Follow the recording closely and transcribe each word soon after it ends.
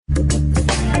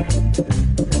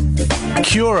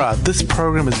Kia ora, this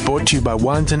program is brought to you by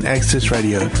Wellington Access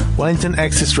Radio. Wellington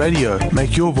Access Radio,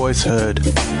 make your voice heard.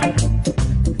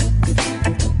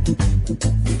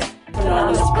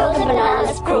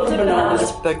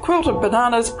 The Quilted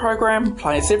Bananas program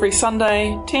plays every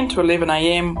Sunday, 10 to 11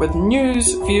 a.m, with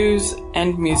news, views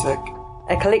and music.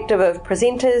 A collective of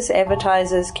presenters,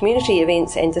 advertisers, community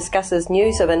events and discusses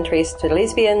news of interest to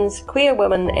lesbians, queer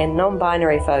women and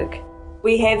non-binary folk.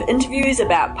 We have interviews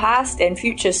about past and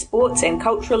future sports and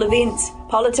cultural events,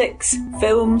 politics,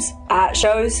 films, art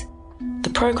shows.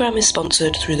 The programme is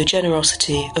sponsored through the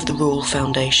generosity of the Rural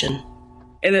Foundation.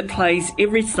 And it plays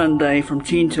every Sunday from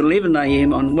 10 to 11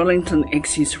 a.m. on Wellington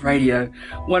Access Radio,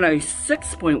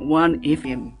 106.1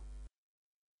 FM.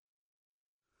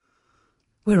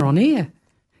 We're on air.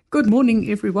 Good morning,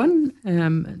 everyone.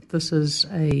 This is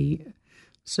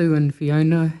Sue and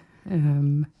Fiona.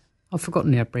 I've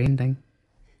forgotten our branding.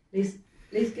 Les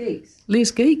Geeks.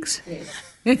 Les Geeks?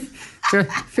 Yes.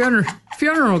 Fiona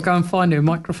will go and find her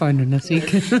microphone in a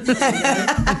sec.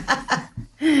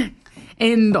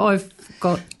 And I've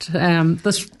got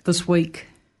this week,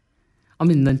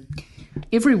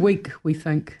 every week we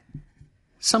think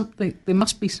there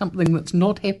must be something that's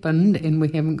not happened and we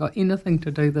haven't got anything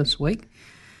to do this week.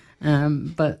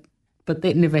 But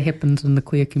that never happens in the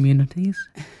queer communities.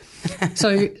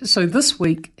 So this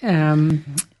week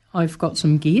I've got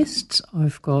some guests.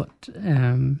 I've got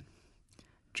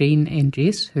Jean and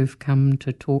Jess who've come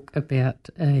to talk about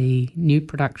a new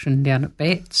production down at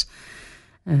Bats,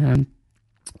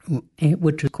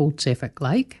 which is called Sapphic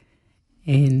Lake.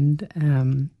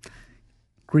 And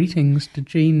greetings to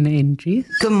Jean and Jess.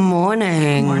 Good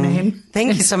morning. Good morning.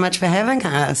 Thank you so much for having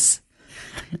us.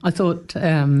 I thought,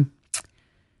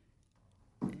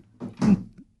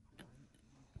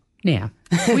 now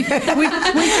we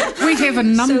have a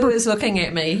number. Sue is looking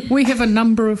at me. We have a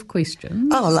number of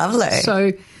questions. Oh, lovely.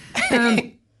 So,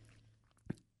 just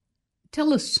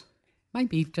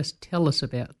tell us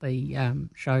about the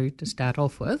show to start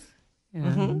off with.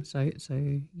 So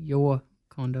your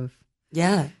kind of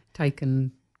take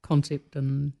and concept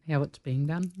and how it's being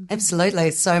done.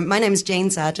 Absolutely. So my name is Jean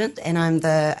Sargent and I'm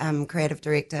the creative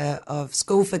director of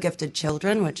School for Gifted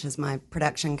Children, which is my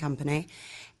production company.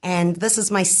 And this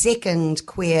is my second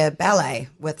queer ballet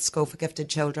with School for Gifted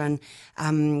Children,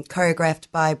 choreographed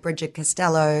by Bridget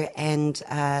Costello and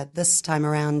this time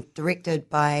around directed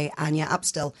by Anya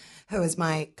Upstill, who is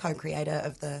my co-creator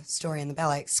of the story and the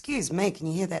ballet. Excuse me, can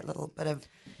you hear that little bit of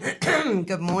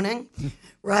good morning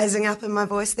rising up in my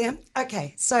voice there?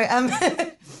 Okay, so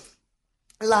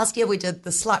last year we did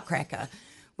the Slutcracker,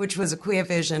 which was a queer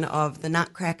version of the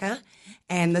Nutcracker.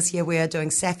 And this year we are doing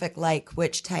Sapphic Lake,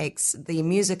 which takes the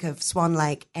music of Swan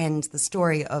Lake and the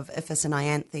story of Iphis and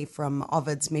Ianthe from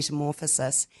Ovid's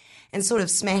Metamorphosis and sort of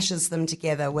smashes them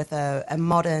together with a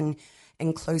modern,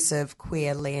 inclusive,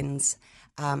 queer lens.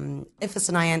 Iphis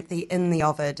and Ianthe in the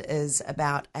Ovid is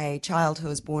about a child who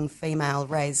was born female,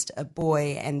 raised a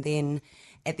boy, and then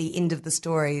at the end of the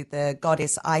story, the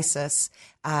goddess Isis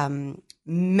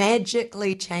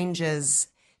magically changes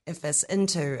Iphis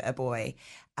into a boy.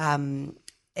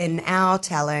 In our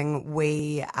telling,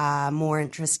 we are more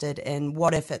interested in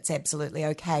what if it's absolutely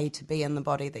okay to be in the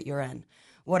body that you're in?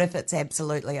 What if it's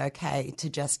absolutely okay to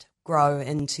just grow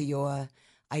into your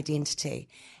identity?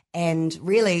 And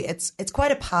really, it's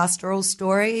quite a pastoral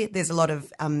story. There's a lot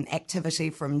of activity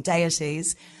from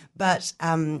deities, but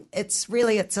it's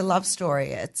a love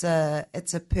story. It's a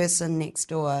person next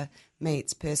door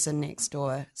meets person next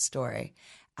door story.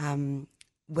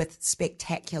 With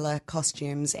spectacular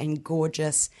costumes and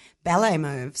gorgeous ballet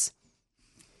moves.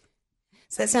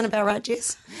 Does that sound about right,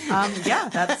 Jess? Yeah,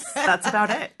 that's about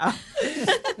it.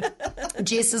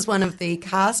 Jess is one of the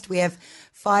cast. We have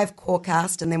 5 core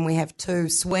cast and then we have 2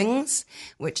 swings,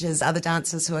 which is other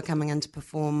dancers who are coming in to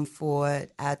perform for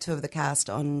 2 of the cast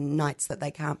on nights that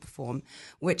they can't perform,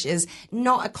 which is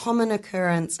not a common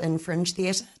occurrence in fringe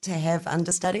theatre to have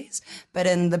understudies, but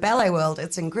in the ballet world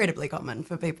it's incredibly common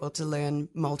for people to learn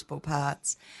multiple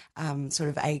parts, sort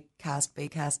of A cast, B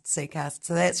cast, C cast.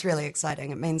 So that's really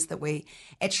exciting. It means that we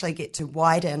actually get to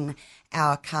widen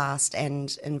our cast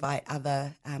and invite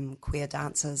other queer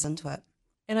dancers into it.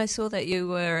 And I saw that you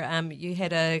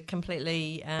had a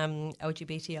completely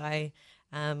LGBTI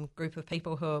group of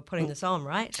people who are putting this on,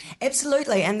 right?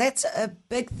 Absolutely, and that's a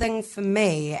big thing for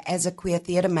me as a queer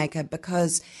theatre maker,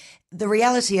 because the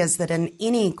reality is that in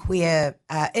any queer,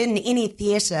 in any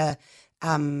theatre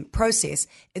process,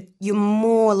 you're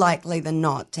more likely than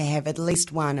not to have at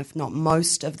least one, if not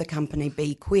most, of the company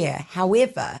be queer.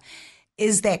 However,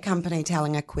 is that company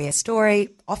telling a queer story?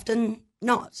 Often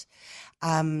not.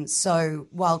 So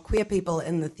while queer people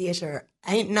in the theatre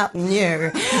ain't nothing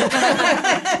new,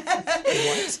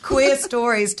 queer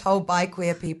stories told by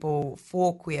queer people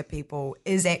for queer people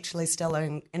is actually still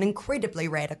an incredibly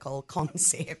radical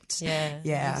concept.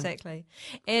 Yeah, exactly.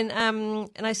 And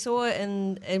I saw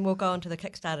and we'll go on to the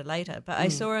Kickstarter later, but I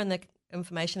saw in the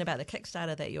information about the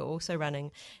Kickstarter that you're also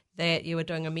running that you were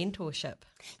doing a mentorship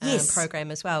program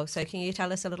as well. So can you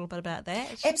tell us a little bit about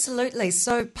that? Absolutely.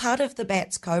 So part of the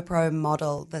BATS CoPro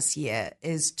model this year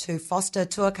is to foster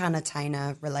tuakana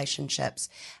taina relationships,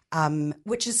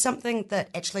 which is something that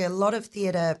actually a lot of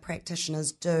theatre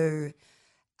practitioners do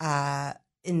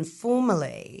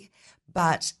informally,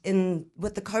 but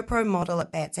with the CoPro model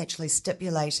at BATS actually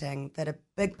stipulating that a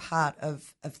big part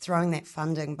of throwing that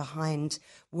funding behind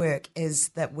work is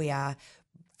that we are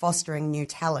fostering new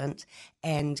talent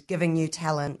and giving new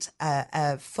talent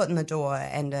a foot in the door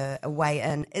and a way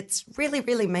in. It's really,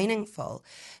 really meaningful.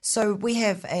 So we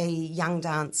have a young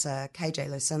dancer, KJ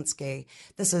Lusinski.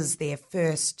 This is their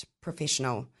first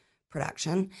professional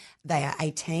production. They are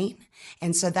 18,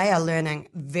 and so they are learning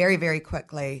very, very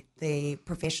quickly the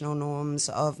professional norms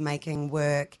of making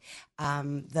work,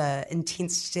 the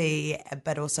intensity,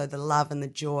 but also the love and the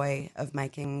joy of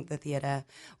making the theatre.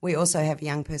 We also have a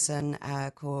young person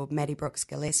called Maddie Brooks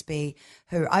Gillespie,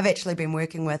 who I've actually been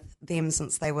working with them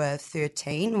since they were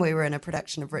 13. We were in a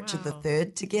production of Richard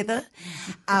III together.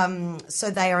 So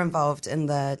they are involved in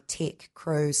the tech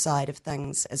crew side of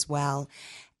things as well.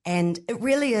 And it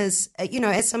really is,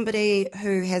 as somebody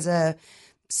who has a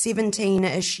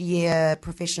 17-ish year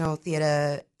professional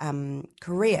theatre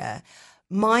career,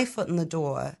 my foot in the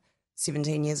door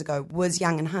 17 years ago was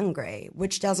Young and Hungry,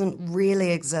 which doesn't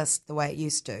really exist the way it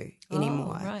used to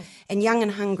anymore. Oh, right. And Young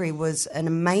and Hungry was an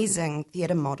amazing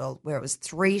theatre model where it was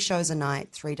 3 shows a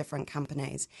night, 3 different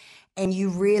companies. And you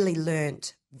really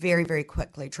learnt very, very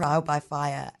quickly, trial by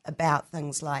fire, about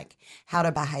things like how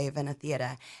to behave in a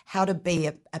theatre, how to be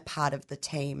a part of the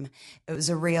team. It was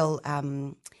a real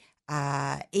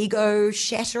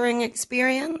ego-shattering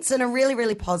experience in a really,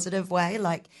 really positive way.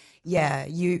 Like, yeah,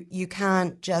 you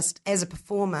can't just, as a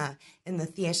performer in the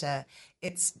theatre,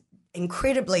 it's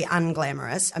incredibly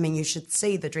unglamorous. I mean, you should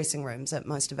see the dressing rooms at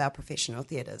most of our professional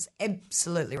theatres.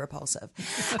 Absolutely repulsive.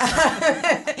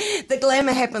 The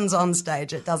glamour happens on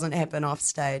stage. It doesn't happen off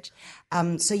stage.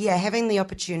 So, yeah, having the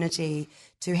opportunity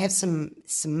to have some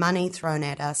money thrown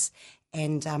at us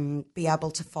and be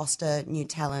able to foster new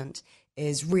talent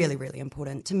is really, really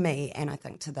important to me, and I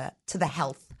think to the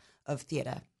health of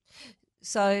theatre.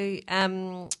 So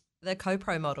the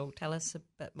CoPro model, tell us a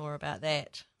bit more about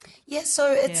that. Yeah,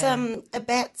 so it's a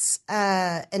BATS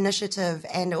initiative,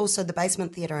 and also the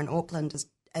Basement Theatre in Auckland is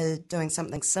doing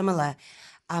something similar,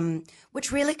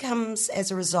 which really comes as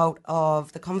a result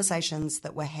of the conversations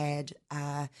that were had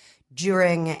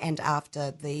during and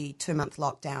after the 2-month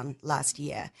lockdown last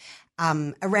year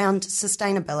around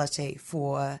sustainability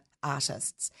for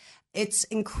artists. It's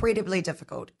incredibly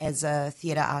difficult as a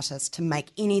theatre artist to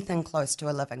make anything close to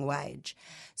a living wage.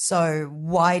 So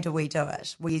why do we do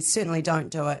it? We certainly don't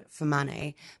do it for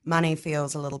money. Money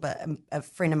feels a little bit, a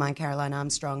friend of mine, Caroline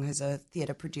Armstrong, who's a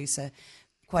theatre producer,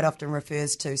 quite often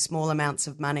refers to small amounts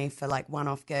of money for like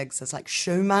one-off gigs as like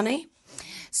shoe money.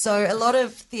 So a lot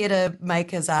of theatre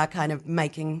makers are kind of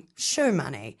making shoe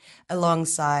money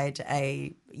alongside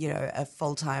a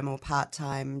full-time or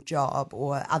part-time job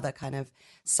or other kind of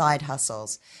side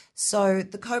hustles. So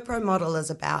the CoPro model is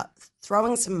about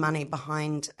throwing some money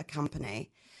behind a company.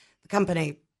 The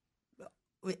company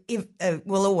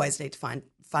will always need to find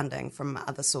funding from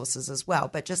other sources as well,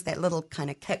 but just that little kind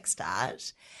of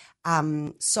kickstart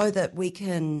so that we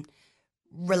can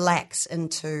relax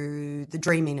into the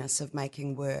dreaminess of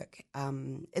making work.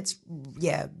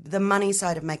 The money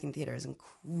side of making theatre is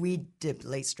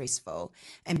incredibly stressful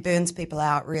and burns people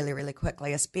out really, really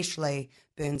quickly, especially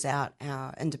burns out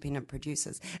our independent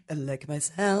producers like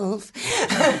myself.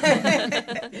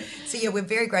 So yeah, we're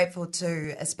very grateful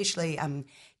to especially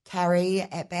Carrie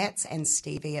at BATS and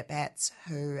Stevie at BATS,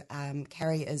 who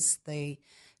Carrie is the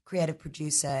creative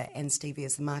producer and Stevie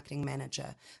is the marketing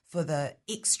manager, for the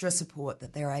extra support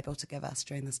that they're able to give us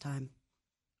during this time.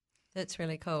 That's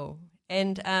really cool.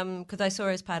 And because I saw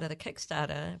as part of the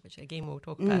Kickstarter, which again we'll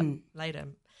talk about later,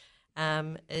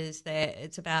 is that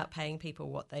it's about paying people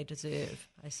what they deserve,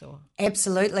 I saw.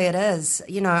 Absolutely it is.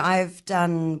 I've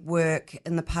done work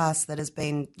in the past that has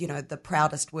been, the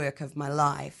proudest work of my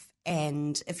life.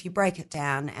 And if you break it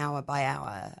down hour by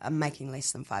hour, I'm making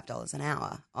less than $5 an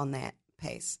hour on that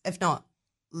piece, if not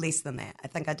less than that. I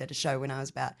think I did a show when I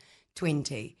was about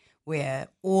 20 where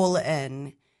all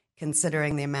in,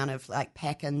 considering the amount of like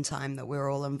pack-in time that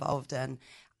we're all involved in,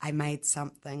 I made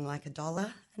something like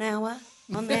 $1 an hour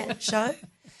on that show.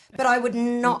 But I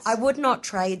would not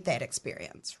trade that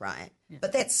experience, right? Yeah.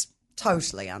 But that's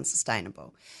totally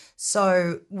unsustainable.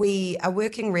 So we are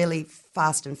working really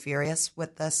fast and furious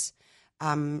with this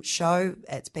show.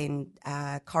 It's been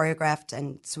choreographed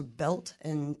and sort of built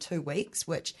in 2 weeks,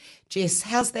 which, Jess,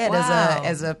 how's that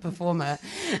as a performer?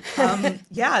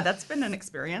 Yeah, that's been an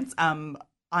experience.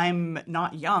 I'm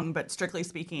not young, but strictly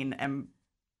speaking, am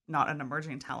not an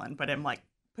emerging talent, but am like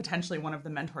potentially one of the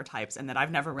mentor types, and that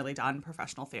I've never really done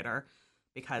professional theater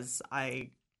because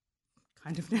I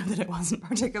kind of knew that it wasn't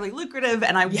particularly lucrative,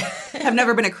 and I have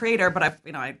never been a creator, but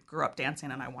I grew up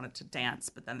dancing and I wanted to dance,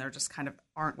 but then there just kind of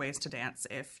aren't ways to dance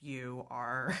if you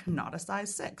are not a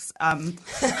size 6.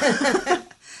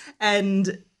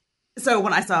 And so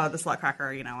when I saw the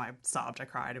Slutcracker, I sobbed, I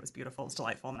cried, it was beautiful, it was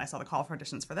delightful, and I saw the call for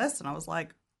auditions for this, and I was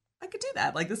like, I could do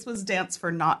that. Like, this was dance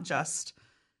for not just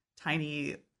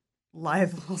tiny,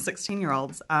 live little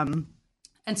 16-year-olds.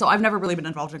 And so I've never really been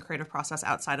involved in a creative process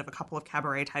outside of a couple of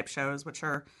cabaret type shows, which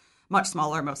are much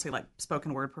smaller, mostly like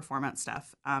spoken word performance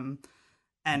stuff.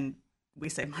 And we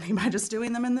save money by just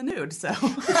doing them in the nude. So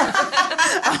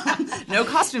no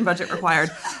costume budget required.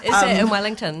 Is it in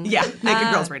Wellington? Yeah,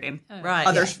 Naked Girls Reading. Right.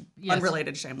 Other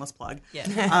unrelated shameless plug.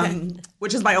 Yeah.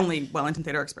 Which is my only Wellington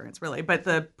theater experience, really. But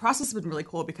the process has been really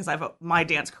cool because my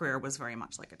dance career was very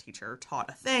much like a teacher taught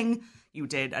a thing. You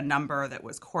did a number that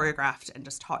was choreographed and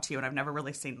just taught to you. And I've never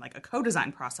really seen like a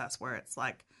co-design process where it's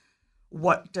like,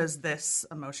 what does this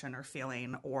emotion or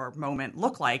feeling or moment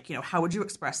look like? How would you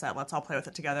express that? Let's all play with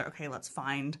it together. Okay, let's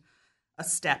find a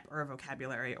step or a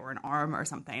vocabulary or an arm or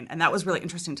something. And that was really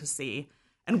interesting to see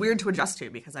and weird to adjust to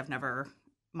because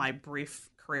my brief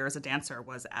career as a dancer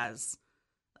was as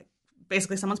like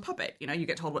basically someone's puppet. You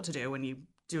get told what to do and you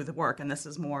do the work. And this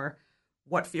is more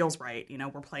what feels right.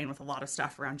 We're playing with a lot of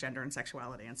stuff around gender and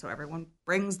sexuality. And so everyone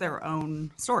brings their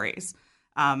own stories.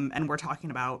 And we're talking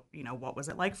about, what was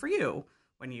it like for you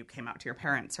when you came out to your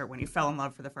parents or when you fell in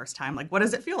love for the first time? Like, what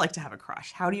does it feel like to have a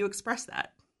crush? How do you express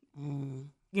that?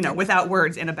 Without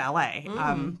words in a ballet.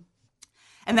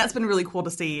 And that's been really cool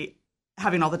to see,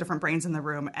 having all the different brains in the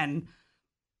room. And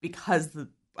because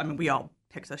we all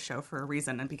picked this show for a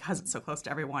reason. And because it's so close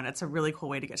to everyone, it's a really cool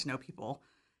way to get to know people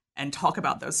and talk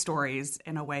about those stories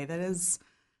in a way that is,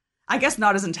 I guess,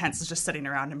 not as intense as just sitting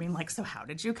around and being like, so how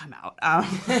did you come out?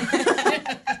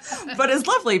 But it's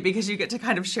lovely because you get to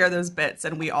kind of share those bits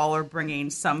and we all are bringing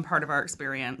some part of our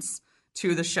experience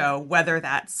to the show, whether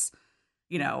that's,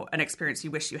 an experience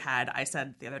you wish you had. I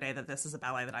said the other day that this is a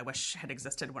ballet that I wish had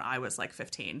existed when I was like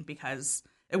 15 because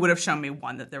it would have shown me,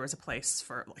 one, that there was a place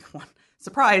for like one,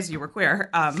 surprise, you were queer.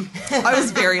 I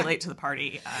was very late to the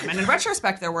party. And in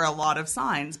retrospect, there were a lot of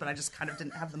signs, but I just kind of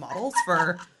didn't have the models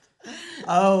for...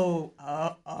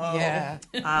 Yeah.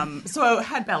 So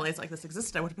had ballets like this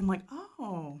existed, I would have been like,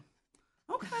 oh,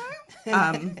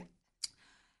 okay.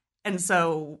 And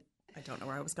so I don't know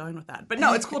where I was going with that, but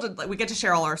no, it's cool to we get to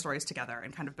share all our stories together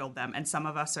and kind of build them. And some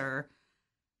of us are,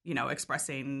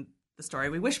 expressing the story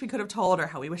we wish we could have told or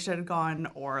how we wish it had gone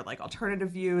or like alternative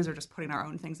views or just putting our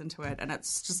own things into it. And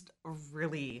it's just a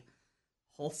really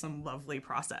wholesome, lovely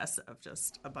process of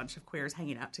just a bunch of queers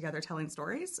hanging out together telling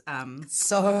stories.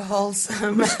 So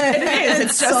wholesome. It is.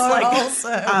 It's just so like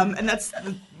wholesome.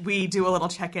 And we do a little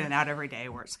check in and out every day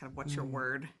where it's kind of what's your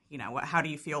word, how do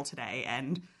you feel today?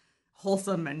 And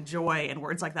wholesome and joy and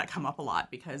words like that come up a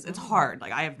lot because it's hard.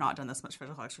 Like, I have not done this much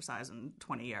physical exercise in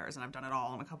 20 years and I've done it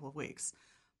all in a couple of weeks,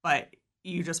 but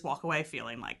you just walk away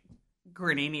feeling like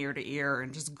grinning ear to ear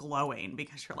and just glowing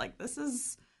because you're like, this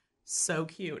is so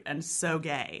cute and so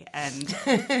gay, and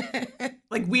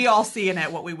like we all see in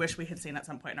it what we wish we had seen at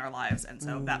some point in our lives, and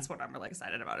so that's what I'm really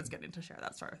excited about, is getting to share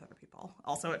that story with other people.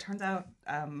 Also, it turns out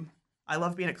I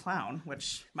love being a clown,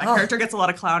 which my character gets a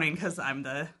lot of clowning because I'm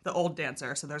the old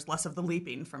dancer, so there's less of the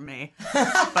leaping from me,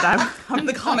 but I'm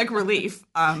the comic relief,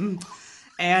 and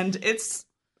it's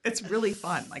really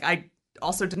fun. Like, I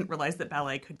also didn't realize that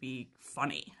ballet could be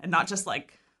funny, and not just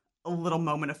like a little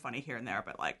moment of funny here and there,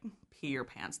 but like pee your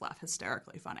pants laugh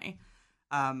hysterically funny.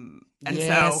 And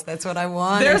yes, so that's what I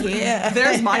want.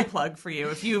 There's my plug for you.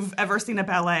 If you've ever seen a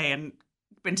ballet and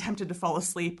been tempted to fall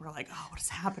asleep or like, oh, what is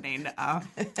happening?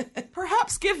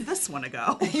 Perhaps give this one a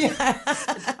go.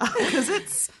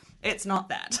 Because It's not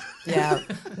that. Yeah.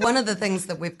 One of the things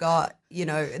that we've got,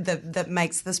 that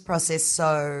makes this process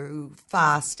so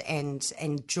fast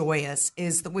and joyous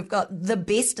is that we've got the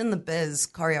best in the biz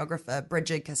choreographer,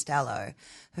 Bridget Costello,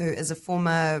 who is a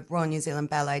former Royal New Zealand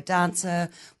Ballet dancer,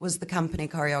 was the company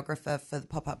choreographer for the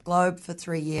Pop-Up Globe for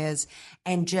 3 years,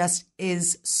 and just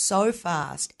is so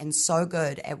fast and so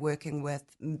good at working with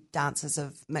dancers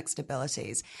of mixed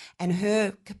abilities. And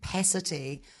her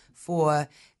capacity for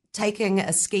taking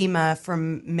a schema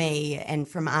from me and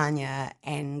from Anya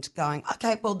and going,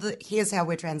 okay, well, here's how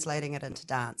we're translating it into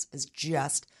dance is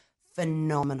just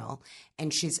phenomenal.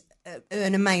 And she's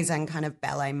an amazing kind of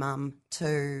ballet mum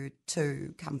to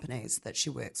companies that she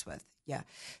works with. Yeah.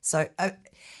 So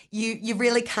you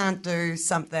really can't do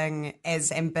something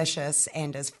as ambitious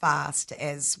and as fast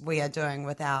as we are doing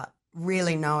without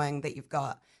really knowing that you've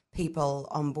got people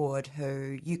on board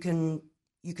who you can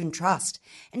trust.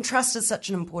 And trust is such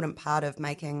an important part of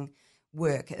making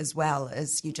work as well,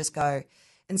 as you just go,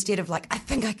 instead of like, I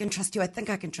think I can trust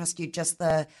you, just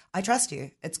I trust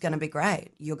you. It's going to be great.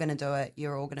 You're going to do it.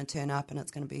 You're all going to turn up and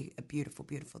it's going to be a beautiful,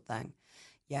 beautiful thing.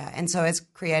 Yeah. And so as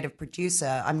creative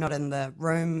producer, I'm not in the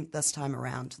room this time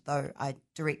around, though I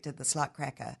directed the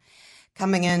Slutcracker.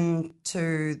 Coming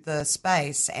into the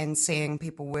space and seeing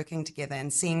people working together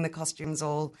and seeing the costumes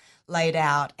all laid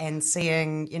out and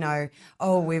seeing,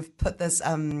 we've put this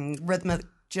rhythmic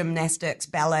gymnastics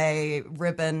ballet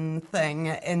ribbon thing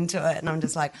into it. And I'm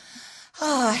just like,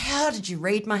 how did you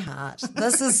read my heart?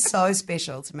 This is so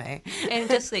special to me. And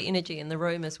just the energy in the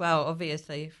room as well,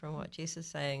 obviously, from what Jess is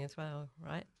saying as well,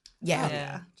 right?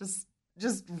 Yeah.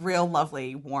 Just real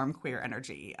lovely, warm, queer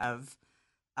energy of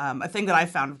a thing that I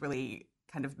found really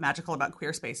kind of magical about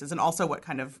queer spaces, and also what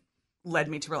kind of led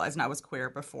me to realize I was queer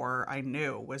before I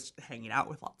knew was hanging out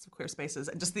with lots of queer spaces,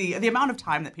 and just the amount of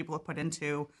time that people have put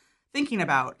into thinking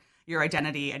about your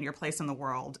identity and your place in the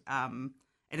world, and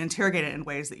interrogate it in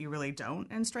ways that you really don't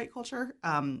in straight culture,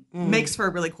 makes for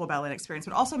a really cool ballet experience,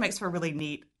 but also makes for a really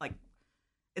neat,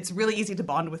 it's really easy to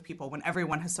bond with people when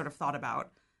everyone has sort of thought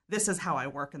about, this is how I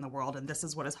work in the world, and this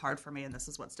is what is hard for me, and this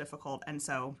is what's difficult. And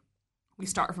so we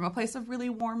start from a place of really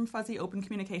warm, fuzzy, open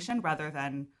communication rather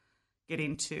than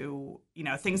getting to,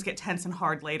 things get tense and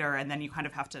hard later, and then you kind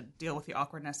of have to deal with the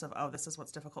awkwardness of, this is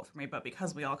what's difficult for me. But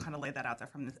because we all kind of laid that out there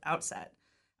from the outset,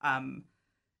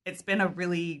 it's been a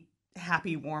really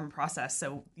happy, warm process.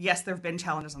 So yes, there have been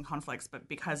challenges and conflicts, but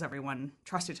because everyone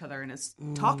trusts each other and is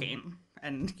talking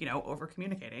and, over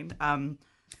communicating,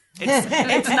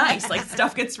 it's nice.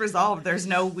 Stuff gets resolved. There's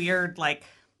no weird,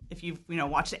 if you've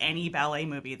watched any ballet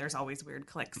movie, there's always weird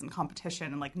cliques and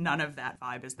competition, and none of that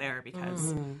vibe is there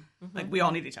because we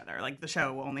all need each other. The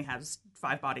show only has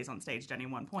 5 bodies on stage at any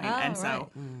one point, and so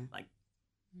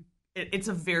it's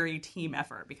a very team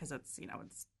effort because it's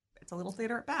a little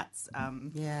theater at Bats.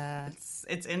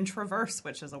 It's in traverse,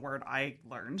 which is a word I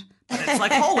learned, but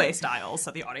it's hallway style,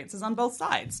 so the audience is on both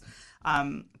sides.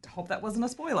 Hope that wasn't a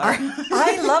spoiler.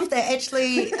 I love that.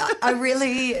 Actually, I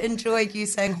really enjoyed you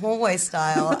saying hallway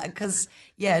style because,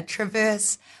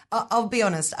 traverse. I'll be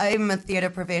honest, I'm a theatre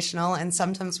professional, and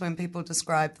sometimes when people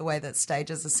describe the way that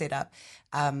stages are set up,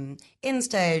 in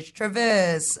stage,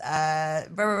 traverse,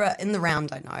 in the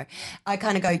round, I know, I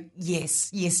kind of go,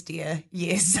 yes, dear,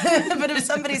 yes. But if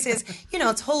somebody says,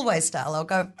 it's hallway style, I'll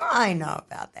go, I know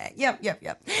about that. Yep.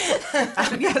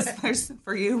 Yes, there's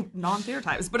for you non-theatre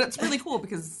types, but it's really cool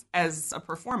because as a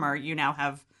performer, you now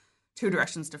have 2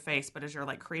 directions to face, but as you're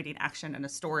creating action in a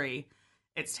story,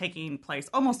 it's taking place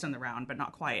almost in the round, but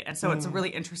not quite. And so it's a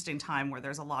really interesting time where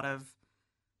there's a lot of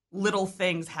little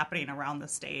things happening around the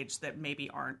stage that maybe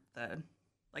aren't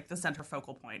the center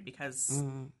focal point because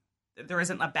there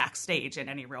isn't a backstage in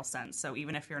any real sense. So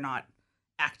even if you're not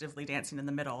actively dancing in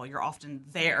the middle, you're often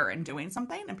there and doing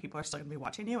something, and people are still going to be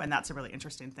watching you. And that's a really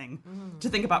interesting thing to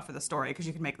think about for the story, because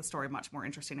you can make the story much more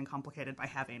interesting and complicated by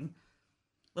having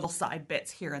little side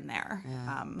bits here and there.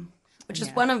 Yeah. Which is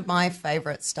one of my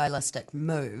favourite stylistic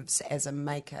moves as a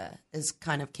maker, is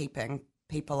kind of keeping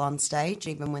people on stage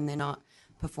even when they're not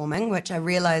performing, which I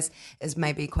realise is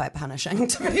maybe quite punishing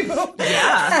to people.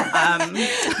 Yeah.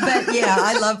 But yeah,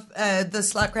 I love the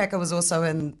Slutcracker was also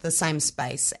in the same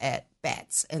space at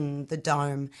Bats in the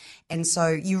Dome, and so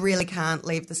you really can't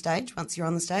leave the stage once you're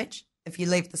on the stage. If you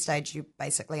leave the stage, you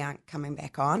basically aren't coming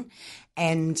back on.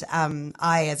 And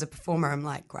I, as a performer, am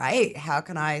like, great, how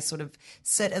can I sort of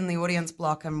sit in the audience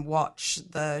block and watch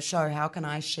the show? How can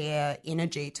I share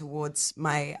energy towards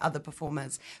my other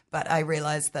performers? But I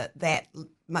realised that,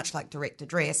 much like direct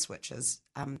address, which is,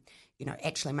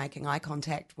 actually making eye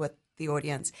contact with the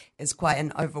audience is quite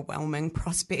an overwhelming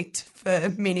prospect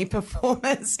for many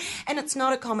performers. And it's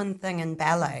not a common thing in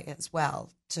ballet as well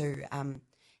to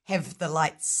have the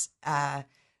lights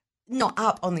not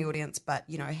up on the audience, but,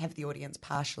 you know, have the audience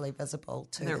partially visible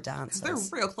to the dancers.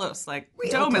 They're real close. Like,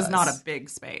 real Dome close. is not a big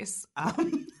space.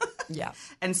 Yeah.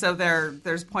 And so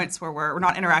there's points where we're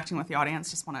not interacting with the audience,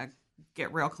 just want to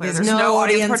get real clear. There's no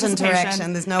audience participation.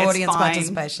 interaction. There's no It's audience fine.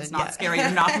 participation. It's not scary.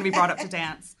 You're not going to be brought up to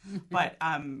dance. But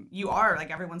you are,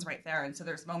 like, everyone's right there. And so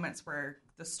there's moments where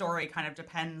the story kind of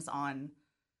depends on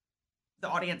the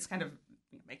audience kind of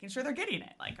making sure they're getting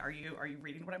it. Like, are you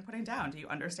reading what I'm putting down? Do you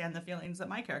understand the feelings that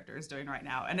my character is doing right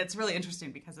now? And it's really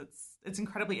interesting because it's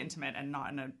incredibly intimate and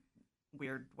not in a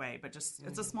weird way, but just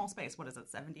it's a small space. What is it,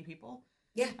 70 people?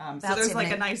 Yeah. So there's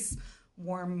like a nice,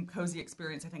 warm, cozy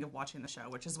experience, I think, of watching the show,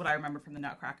 which is what I remember from the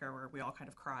Nutcracker, where we all kind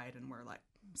of cried and were like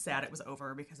sad it was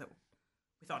over because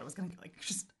we thought it was going to be like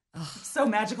just so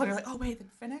magical. And you're like, oh wait, they're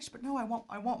finished, but no, I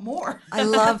want more. I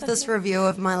love this review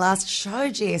of my last show,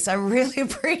 Jess. I really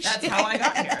appreciate it. That's how I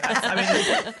got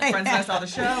here. Friends and I saw the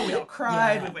show. We all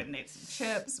cried. We went and ate some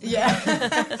chips. Yeah.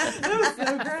 It was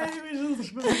so great. We just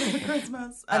spent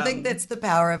Christmas. I think that's the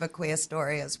power of a queer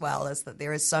story as well, is that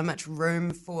there is so much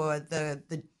room for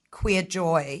the queer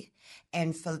joy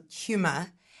and for humour,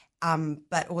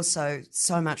 but also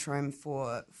so much room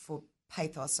for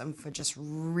pathos and for just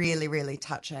really, really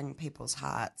touching people's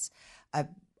hearts. I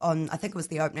think it was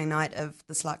the opening night of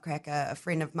the Slutcracker, a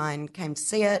friend of mine came to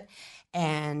see it,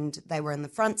 and they were in the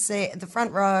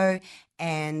front row,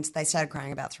 and they started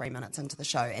crying about 3 minutes into the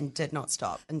show and did not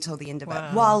stop until the end of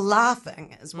it, while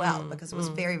laughing as well, because it was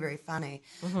very, very funny.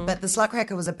 But the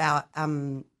Slutcracker was about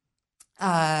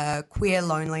queer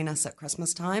loneliness at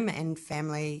Christmas time and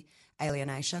family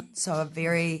alienation. So a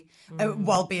very,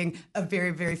 while being a very,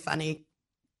 very funny,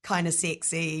 kind of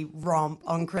sexy romp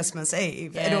on Christmas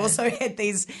Eve, it also had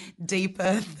these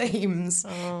deeper themes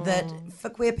that for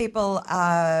queer people,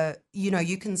 you know,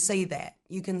 you can see that.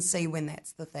 You can see when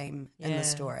that's the theme in the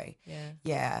story.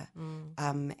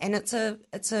 And it's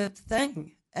a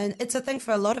thing. And it's a thing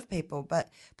for a lot of people, but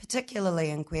particularly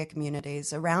in queer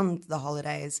communities around the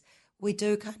holidays, we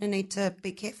do kind of need to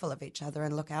be careful of each other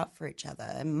and look out for each other.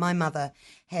 And my mother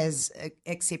has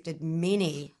accepted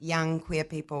many young queer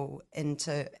people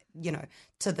into, you know,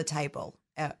 to the table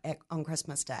on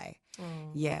Christmas Day.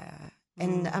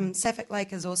 And Sapphic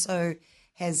Lake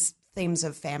has themes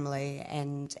of family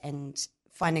and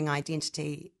finding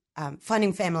identity,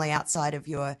 finding family outside of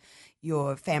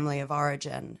your family of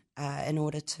origin in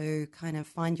order to kind of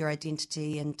find your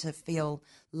identity and to feel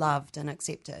loved and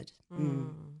accepted.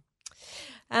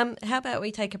 How about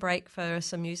we take a break for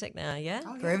some music now, yeah?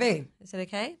 Groovy. Is it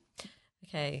okay?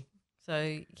 Okay,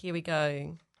 so here we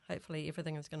go. Hopefully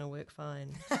everything is going to work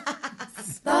fine.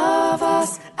 Love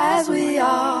us as we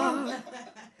are.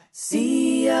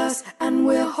 See us and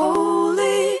we're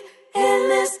holy. In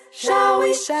this shall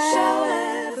we shall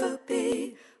ever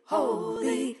be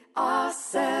holy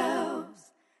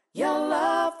ourselves. Your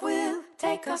love will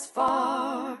take us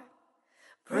far.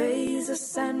 Praise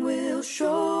us and we'll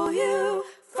show you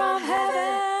from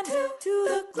heaven to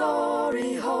the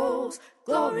glory holes,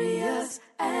 glorious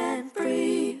and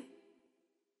free.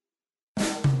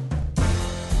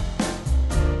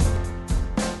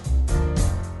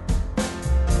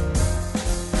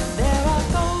 There are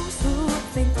those who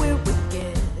think we're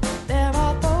wicked. There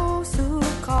are those who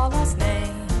call us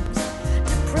names.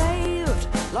 Depraved,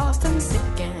 lost and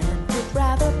sick, and would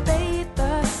rather bathe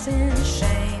us in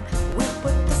shame. We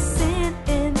put the sin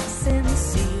in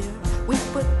sincere. We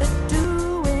put the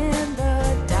do in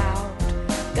the doubt.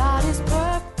 God is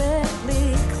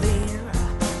perfectly clear.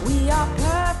 We are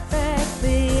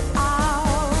perfectly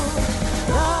out.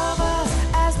 Love us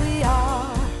as we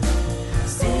are.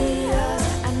 See us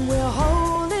and we're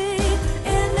holy.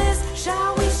 In this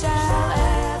shall we shall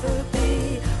ever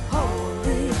be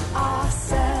holy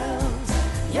ourselves.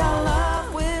 Your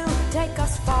love will take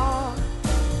us far.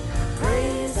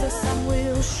 Praise us and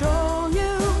we'll show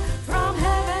you from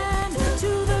heaven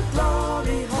to the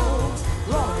glory holes,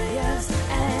 glorious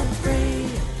and free.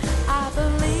 I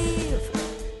believe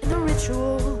in the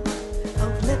ritual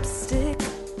of lipstick,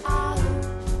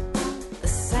 the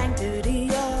sanctity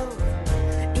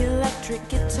of electric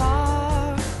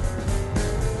guitar.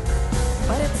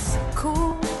 But it's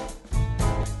cool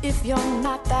if you're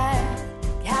not that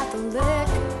Catholic.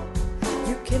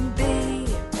 You can be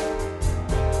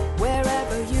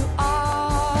wherever you are.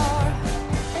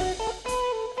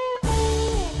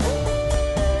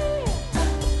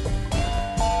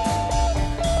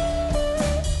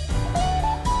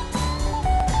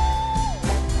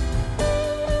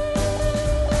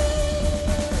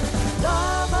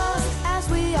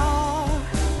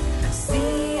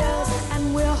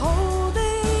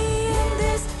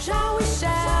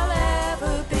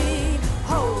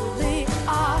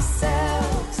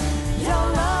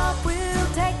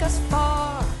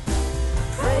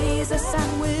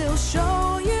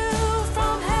 show you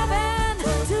from heaven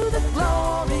to the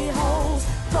glory holes,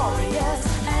 glorious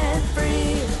and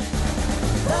free.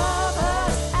 Love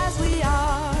us as we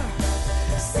are,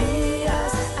 see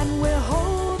us and we're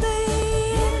holy.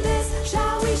 In this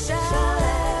shall we shall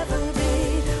ever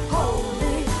be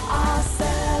holy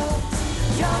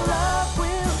ourselves. Your love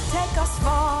will take us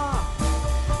far,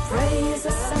 praise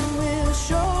us and we'll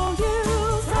show you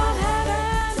from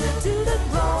heaven to the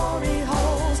glory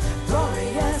holes,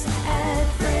 glorious and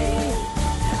free.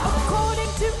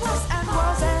 According to us and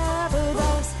was ever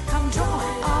thus, come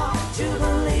join our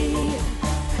jubilee.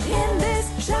 In this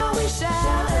shall we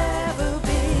shall ever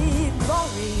be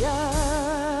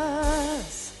glorious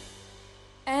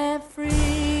and free.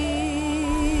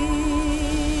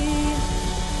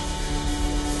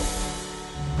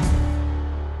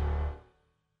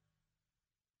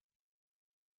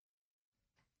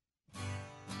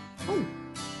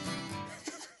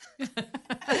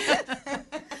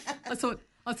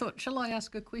 I thought, shall I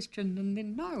ask a question? And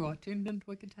then no, I turned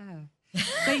into a guitar.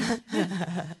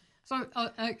 So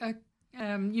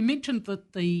you mentioned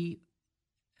that the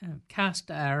cast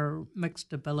are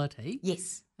mixed ability.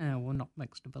 Yes. Well, not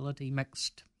mixed ability,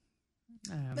 mixed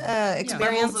experience.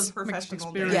 Levels of professional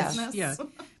experience. business. Yeah,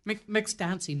 mixed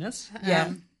danciness.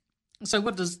 Yeah. So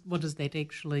what does that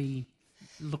actually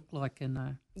look like in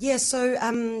a? Yeah,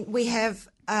 so we have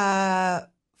 5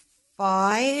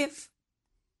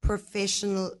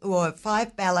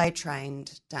 ballet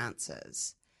trained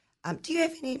dancers. Do you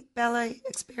have any ballet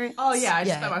experience? Oh yeah, I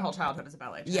spent my whole childhood as a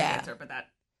ballet dancer, but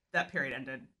that period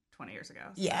ended 20 years ago.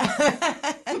 Yeah.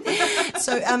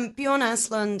 So Bjorn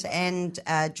Aslund and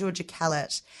Georgia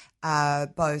Callett are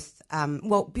both,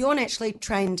 Bjorn actually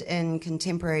trained in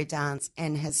contemporary dance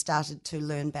and has started to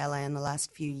learn ballet in the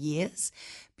last few years.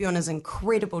 Bjorn is an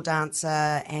incredible dancer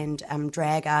and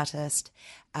drag artist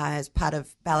as part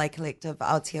of ballet collective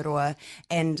Aotearoa,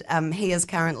 and he is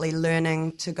currently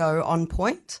learning to go on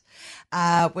point,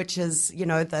 which is,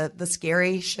 the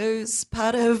scary shoes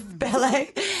part of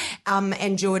ballet.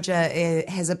 And Georgia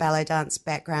has a ballet dance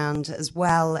background as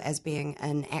well as being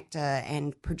an actor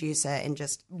and producer and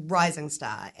just rising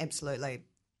star. Absolutely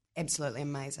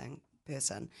amazing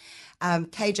person.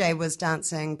 KJ was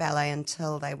dancing ballet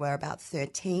until they were about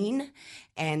 13,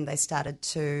 and they started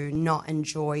to not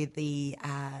enjoy the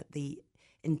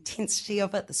intensity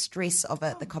of it, the stress of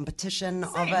it, the competition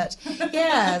of it.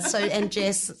 Yeah, and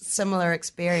Jess, similar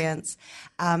experience.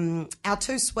 Our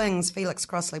 2 swings, Felix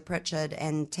Crossley-Pritchard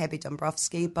and Tabby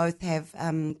Dombrowski, both have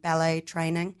ballet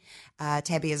training.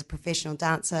 Tabby is a professional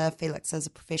dancer, Felix is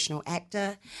a professional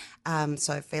actor.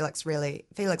 So Felix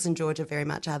and Georgia very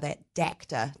much are that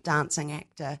dactor, dancing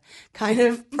actor kind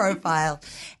of profile.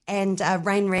 And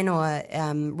Rain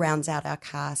Renor rounds out our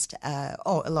cast,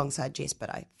 alongside Jess, but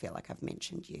I feel like I've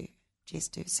mentioned you, Jess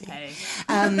Ducey. Hey.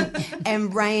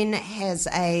 And Rain has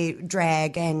a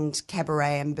drag and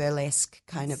cabaret and burlesque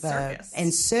kind of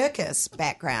circus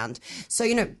background.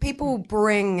 So, people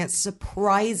bring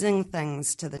surprising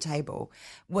things to the table,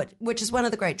 which is one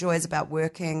of the great joys about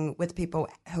working with people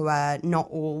who are not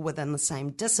all within the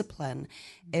same discipline,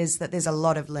 is that there's a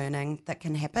lot of learning that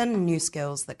can happen, new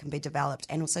skills that can be developed,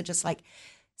 and also just like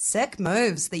sick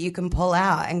moves that you can pull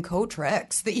out and cool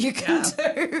tricks that you can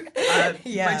do.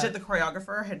 Bridget, the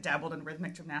choreographer, had dabbled in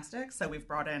rhythmic gymnastics, so we've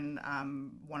brought in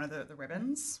one of the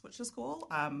ribbons, which is cool.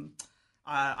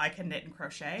 I can knit and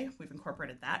crochet. We've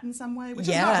incorporated that in some way, which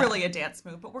is not really a dance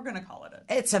move, but we're going to call it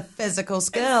It's a physical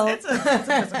skill. It's a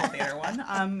physical theater one.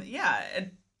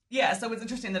 So it's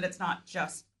interesting that it's not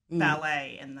just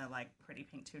ballet and the pretty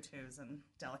pink tutus and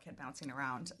delicate bouncing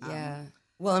around.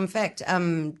 Well, in fact,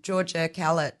 Georgia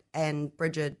Cowlett and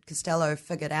Bridget Costello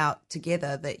figured out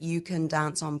together that you can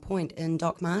dance on point in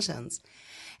Doc Martens.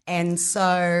 And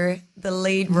so the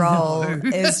lead role of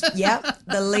Ifis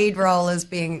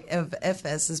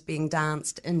is being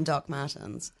danced in Doc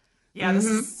Martens. Yeah, this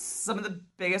is some of the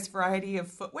biggest variety of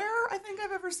footwear I think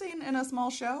I've ever seen in a small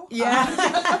show.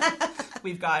 Yeah.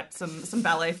 We've got some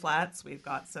ballet flats. We've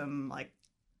got some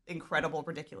incredible,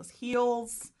 ridiculous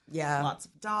heels. Yeah. Lots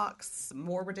of docks, some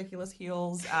more ridiculous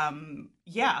heels. A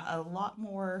lot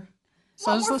more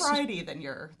variety than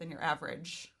your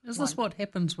average. Is this what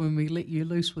happens when we let you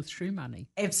loose with shoe money?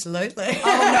 Absolutely. Oh,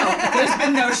 no. There's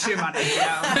been no shoe money.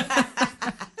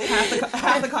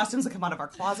 Half the costumes that come out of our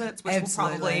closets, which will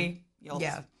probably...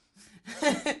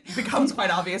 It becomes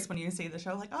quite obvious when you see the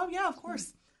show, of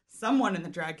course. someone in the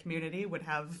drag community would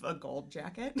have a gold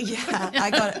jacket. Yeah,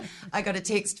 I got a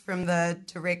text from the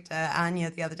director, Anya,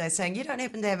 the other day saying, "You don't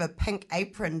happen to have a pink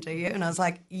apron, do you?" And I was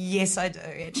like, "Yes, I do,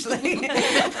 actually."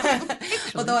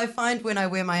 Although I find when I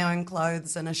wear my own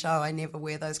clothes in a show, I never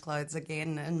wear those clothes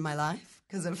again in my life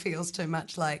because it feels too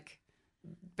much like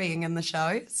being in the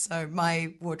show. So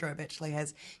my wardrobe actually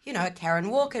has, a Karen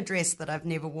Walker dress that I've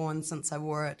never worn since I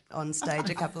wore it on stage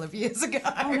a couple of years ago.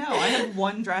 Oh no, I have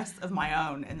one dress of my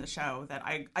own in the show that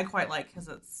I quite like because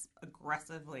it's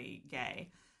aggressively gay.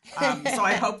 So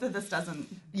I hope that this doesn't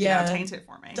taint it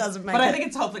for me. But I think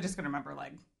it's hopefully just going to remember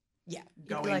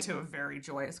going to a very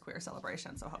joyous queer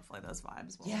celebration. So hopefully those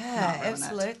vibes will not ruin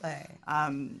absolutely.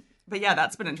 It. But yeah,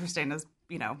 that's been interesting. As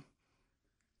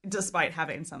despite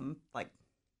having some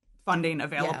funding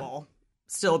available,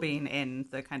 still being in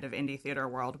the kind of indie theater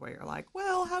world where you're like,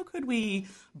 well, how could we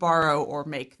borrow or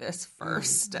make this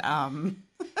first?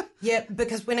 Yeah,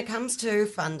 because when it comes to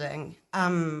funding,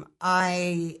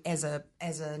 I, as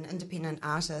an independent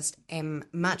artist, am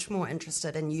much more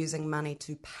interested in using money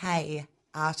to pay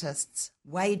artists'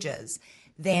 wages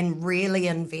than really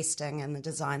investing in the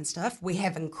design stuff. We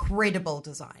have incredible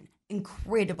design.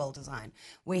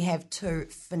 We have two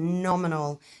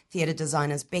phenomenal theatre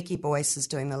designers. Becky Boyce is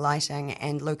doing the lighting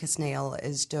and Lucas Neal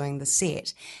is doing the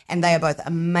set. And they are both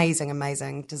amazing,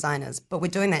 amazing designers. But we're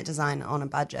doing that design on a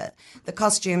budget. The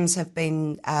costumes have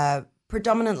been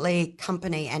predominantly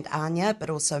company and Anya, but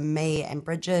also me and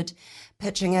Bridget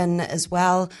pitching in as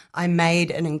well. I made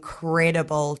an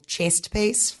incredible chest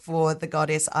piece for the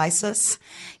goddess Isis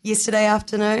yesterday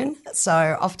afternoon.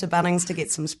 So off to Bunnings to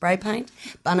get some spray paint.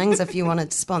 Bunnings, if you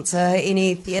wanted to sponsor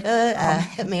any theatre,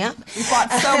 hit me up. We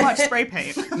bought so much spray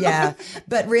paint. Yeah,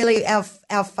 but really our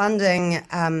funding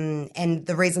and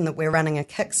the reason that we're running a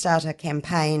Kickstarter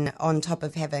campaign on top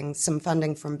of having some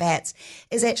funding from BATS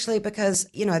is actually because,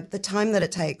 the time that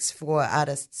it takes for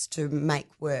artists to make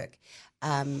work,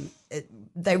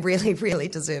 they really, really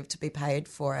deserve to be paid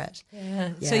for it.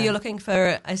 Yeah. So you're looking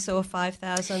for, I saw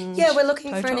 5,000. Yeah, we're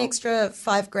looking total? for an extra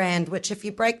 $5,000, which if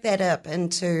you break that up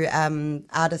into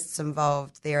artists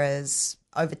involved, there is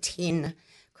over 10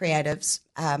 creatives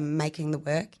making the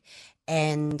work.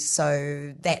 And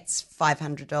so that's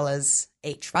 $500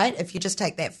 each, right? If you just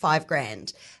take that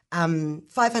 $5,000,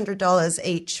 $500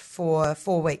 each for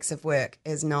 4 weeks of work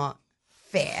is not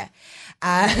fair.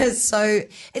 So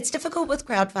it's difficult with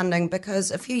crowdfunding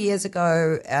because a few years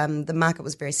ago the market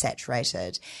was very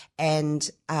saturated and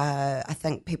I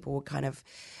think people will kind of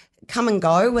come and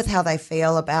go with how they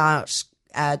feel about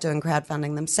doing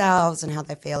crowdfunding themselves and how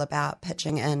they feel about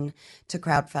pitching in to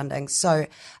crowdfunding. So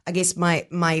I guess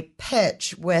my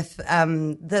pitch with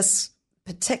this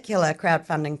particular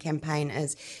crowdfunding campaign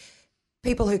is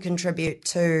people who contribute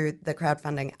to the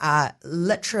crowdfunding are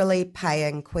literally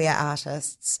paying queer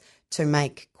artists to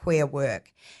make queer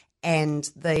work. And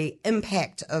the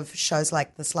impact of shows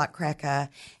like The Slutcracker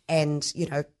and,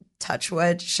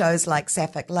 Touchwood, shows like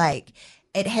Sapphic Lake,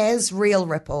 it has real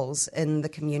ripples in the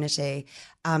community.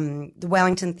 The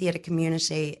Wellington theatre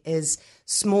community is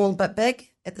small but big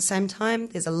at the same time.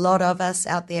 There's a lot of us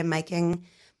out there making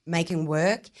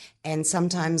work, and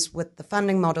sometimes with the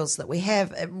funding models that we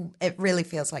have, it really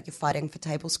feels like you're fighting for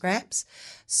table scraps.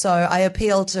 So I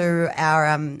appeal to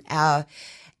our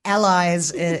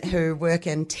allies who work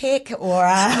in tech or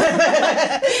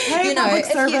hey, public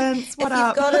servants,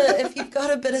 if you've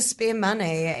got a bit of spare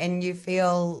money and you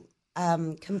feel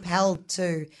compelled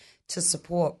to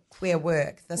support queer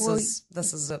work, this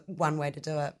is one way to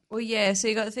do it. Well, yeah, so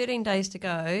you got 13 days to go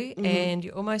and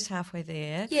you're almost halfway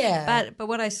there. Yeah. But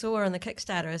what I saw on the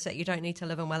Kickstarter is that you don't need to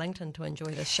live in Wellington to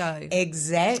enjoy the show.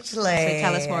 Exactly. So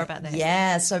tell us more about that.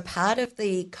 Yeah, so part of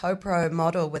the co-pro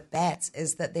model with BATS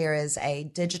is that there is a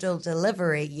digital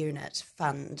delivery unit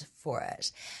fund for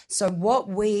it. So what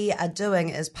we are doing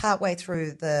is partway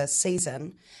through the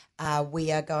season,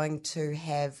 we are going to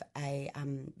have a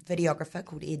videographer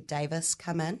called Ed Davis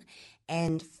come in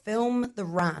and film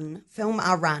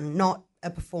our run, not a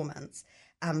performance,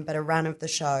 but a run of the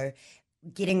show,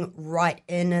 getting right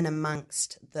in and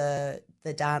amongst the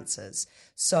dancers.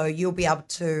 So you'll be able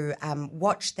to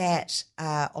watch that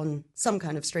on some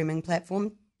kind of streaming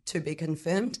platform, to be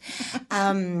confirmed.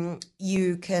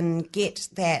 You can get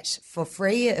that for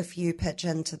free if you pitch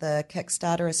into the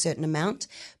Kickstarter a certain amount,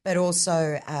 but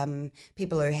also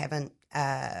people who haven't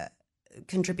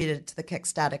contributed to the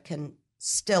Kickstarter can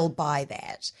still buy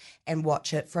that and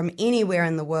watch it from anywhere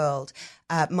in the world.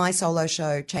 My solo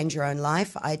show, Change Your Own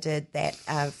Life, I did that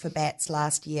for Bats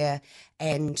last year,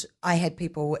 and I had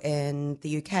people in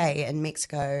the UK, in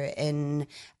Mexico, in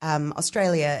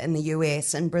Australia, in the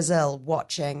US, in Brazil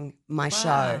watching my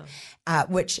show,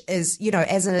 which is,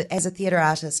 as a theatre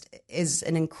artist, is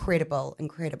an incredible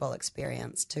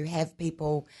experience to have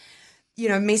people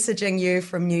messaging you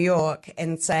from New York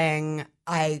and saying,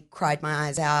 I cried my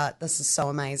eyes out, this is so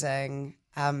amazing.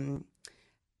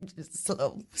 Just a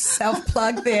little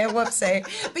self-plug there, whoopsie.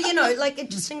 But,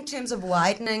 just in terms of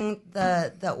widening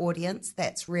the audience,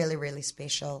 that's really, really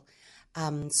special.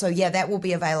 That will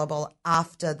be available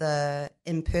after the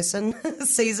in-person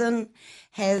season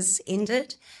has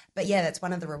ended. But, that's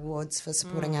one of the rewards for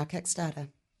supporting our Kickstarter.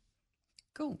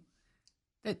 Cool.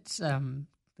 That's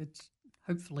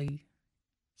hopefully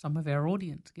some of our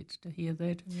audience gets to hear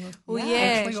that.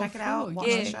 Check it out, watch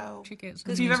the show.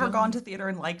 If you've ever gone to theatre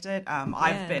and liked it,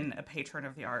 I've been a patron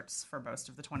of the arts for most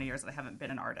of the 20 years that I haven't been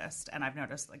an artist, and I've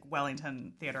noticed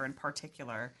Wellington Theatre in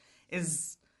particular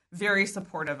is very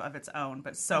supportive of its own,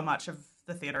 but so much of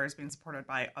the theatre is being supported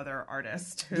by other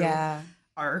artists who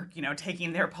are,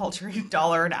 taking their paltry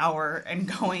 $1 an hour and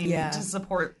going to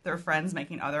support their friends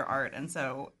making other art. And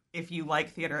so if you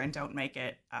like theater and don't make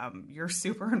it, you're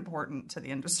super important to the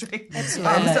industry.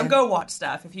 Absolutely. So go watch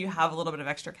stuff. If you have a little bit of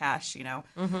extra cash,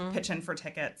 pitch in for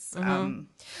tickets.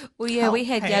 We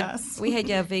had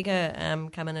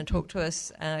Yadviga come in and talk to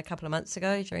us a couple of months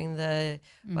ago during the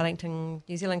Wellington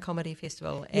New Zealand Comedy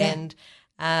Festival, and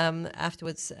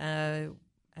afterwards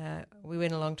we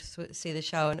went along to see the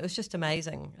show, and it was just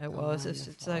amazing. It was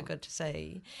so good to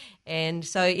see. And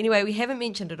so anyway, we haven't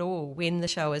mentioned at all when the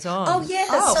show is on. So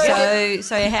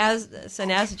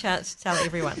now's a chance to tell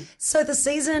everyone. So the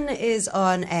season is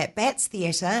on at Bats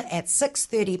Theatre at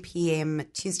 6:30 p.m.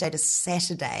 Tuesday to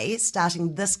Saturday,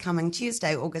 starting this coming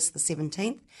Tuesday, August the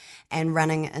 17th, and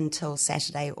running until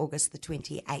Saturday, August the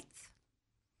 28th.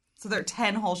 So there are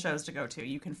 10 whole shows to go to.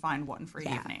 You can find one for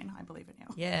evening. I believe in you.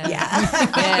 Yeah,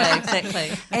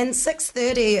 exactly. And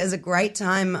 6:30 is a great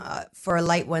time for a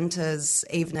late winter's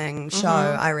evening show,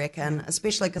 I reckon,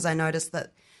 especially because I noticed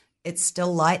that it's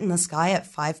still light in the sky at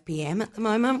 5 p.m. at the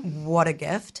moment. What a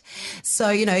gift.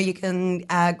 So, you can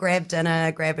grab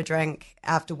dinner, grab a drink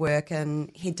after work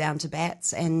and head down to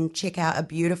Bats and check out a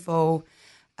beautiful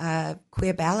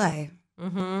queer ballet.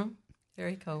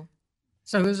 Very cool.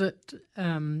 So is it?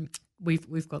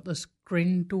 We've got this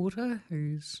granddaughter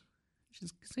she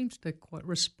seems to quite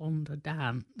respond to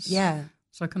dance. Yeah.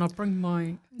 So can I bring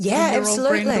my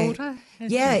absolutely granddaughter?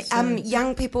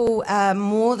 Young people are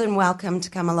more than welcome to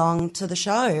come along to the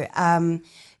show.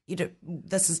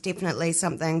 This is definitely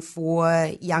something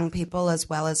for young people as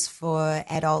well as for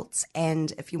adults.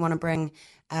 And if you want to bring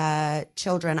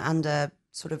children under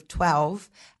sort of 12,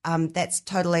 that's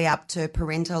totally up to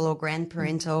parental or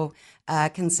grandparental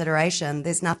consideration.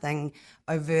 There's nothing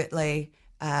overtly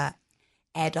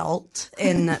adult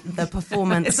in the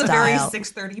performance it's style. It's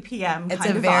a very 6:30 p.m. It's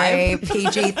kind a of very vibe.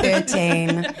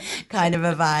 PG-13 kind of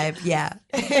a vibe, yeah.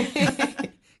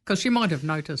 Because she might have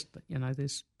noticed that,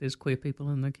 there's queer people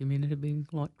in the community being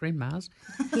like grandmas.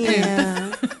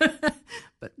 Yeah.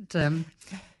 But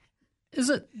is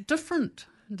it different?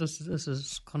 This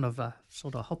is kind of a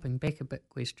sort of hopping back a bit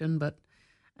question, but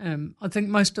I think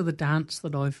most of the dance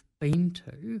that I've been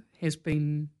to has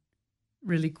been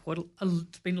really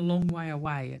it's been a long way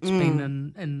away. It's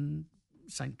been in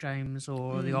St. James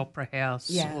or the Opera House.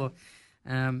 Yeah. Or,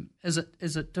 is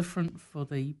it different for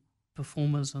the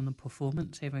performers and the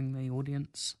performance having the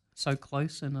audience so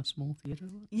close in a small theatre?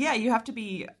 Yeah, you have to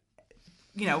be,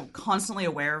 constantly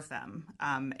aware of them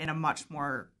in a much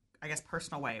more, I guess,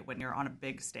 personal way. When you're on a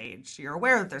big stage, you're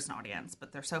aware that there's an audience,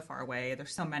 but they're so far away.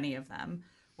 There's so many of them,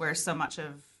 whereas so much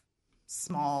of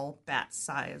small,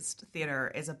 bat-sized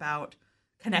theater is about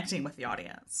connecting with the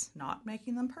audience, not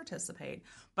making them participate.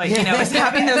 But, it's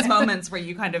having those moments where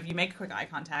you make quick eye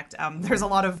contact. There's a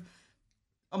lot of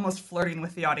almost flirting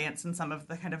with the audience in some of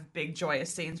the kind of big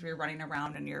joyous scenes where you're running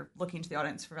around and you're looking to the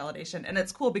audience for validation. And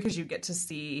it's cool because you can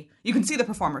see the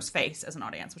performer's face as an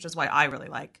audience, which is why I really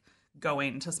like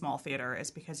going to small theater,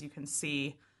 is because you can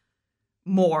see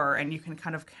more and you can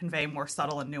kind of convey more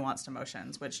subtle and nuanced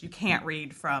emotions, which you can't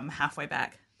read from halfway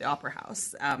back the opera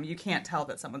house. You can't tell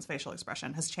that someone's facial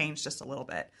expression has changed just a little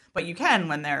bit, but you can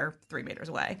when they're 3 meters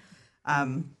away.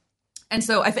 And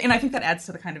so I think that adds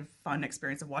to the kind of fun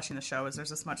experience of watching the show. Is there's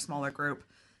this much smaller group.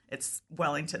 It's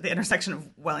Wellington, the intersection of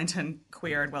Wellington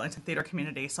queer and Wellington theater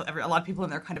community. So a lot of people in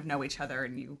there kind of know each other,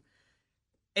 and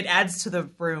it adds to the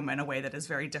room in a way that is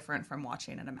very different from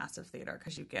watching in a massive theater,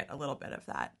 because you get a little bit of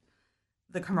that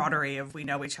the camaraderie of we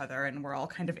know each other and we're all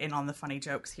kind of in on the funny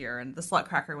jokes here. And the Slut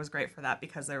Cracker was great for that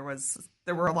because there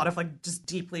were a lot of like just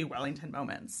deeply Wellington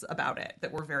moments about it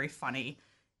that were very funny.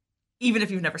 Even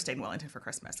if you've never stayed in Wellington for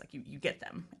Christmas, like you get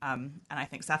them. And I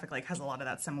think Sapphic Lake has a lot of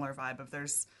that similar vibe of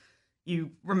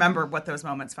you remember what those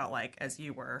moments felt like as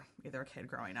you were either a kid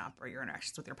growing up or your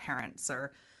interactions with your parents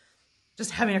or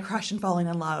just having a crush and falling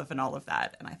in love and all of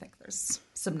that. And I think there's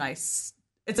some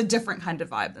it's a different kind of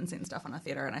vibe than seeing stuff on a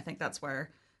theater. And I think that's where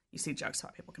you see jokes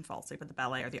about people can fall asleep at the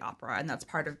ballet or the opera. And that's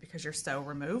part of because you're so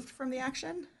removed from the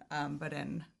action. But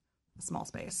in a small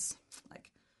space, like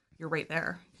you're right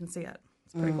there. You can see it.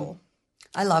 It's pretty cool.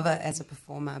 I love it as a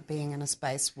performer, being in a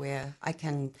space where I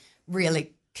can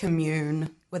really commune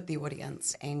with the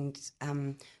audience and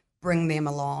bring them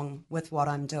along with what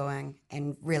I'm doing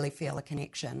and really feel a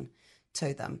connection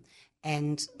to them.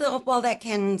 And while that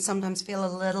can sometimes feel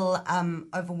a little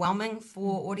overwhelming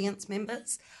for audience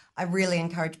members, I really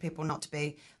encourage people not to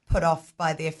be put off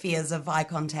by their fears of eye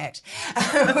contact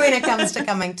when it comes to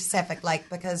coming to Sapphic Lake,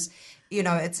 because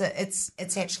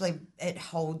it's actually, it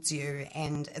holds you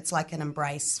and it's like an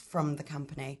embrace from the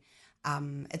company.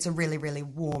 It's a really, really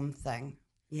warm thing.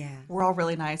 Yeah. We're all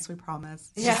really nice, we promise.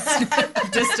 Yeah.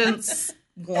 Distance,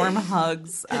 warm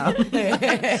hugs. No,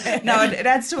 it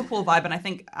adds to a cool vibe. And I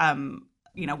think,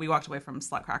 we walked away from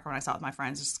Slut Cracker when I saw it with my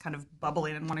friends, just kind of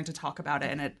bubbling and wanting to talk about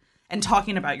it and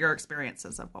talking about your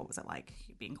experiences of what was it like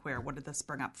being queer? What did this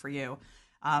bring up for you?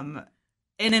 And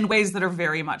in ways that are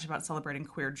very much about celebrating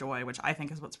queer joy, which I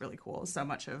think is what's really cool. So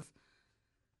much of,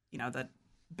 the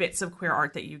bits of queer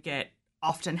art that you get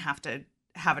often have to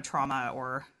have a trauma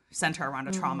or center around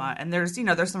a trauma. And there's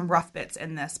some rough bits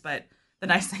in this, but the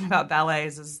nice thing about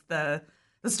ballets is the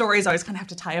stories always kind of have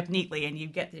to tie up neatly, and you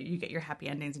get your happy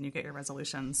endings and you get your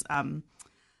resolutions.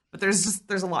 But there's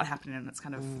a lot happening, and it's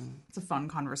kind of it's a fun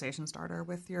conversation starter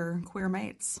with your queer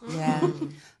mates. Yeah,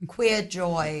 queer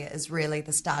joy is really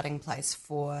the starting place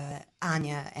for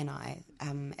Anya and I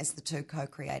as the two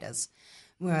co-creators.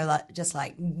 We're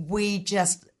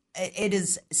it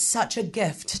is such a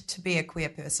gift to be a queer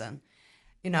person.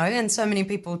 And so many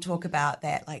people talk about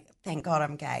that, like, thank God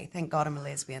I'm gay, thank God I'm a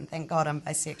lesbian, thank God I'm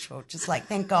bisexual, just like,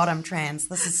 thank God I'm trans.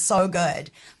 This is so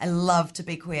good. I love to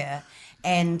be queer.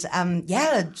 And,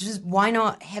 just why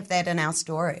not have that in our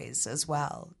stories as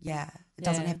well? Yeah. It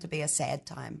doesn't have to be a sad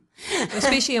time.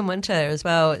 Especially in winter as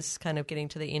well. It's kind of getting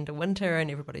to the end of winter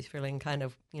and everybody's feeling kind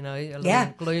of, a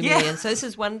little gloomy. Yeah. And so this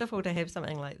is wonderful to have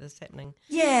something like this happening.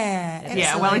 Yeah.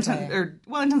 Yeah,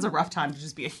 Wellington's a rough time to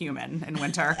just be a human in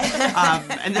winter.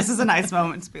 And this is a nice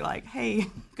moment to be like, hey,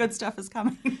 good stuff is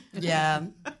coming. Yeah.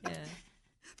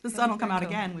 The sun will come out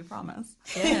again, we promise.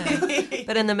 Yeah.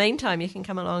 But in the meantime, you can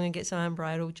come along and get some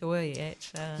unbridled joy at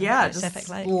Sapphic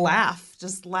Lake.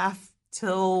 Just laugh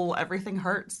till everything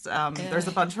hurts. There's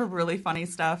a bunch of really funny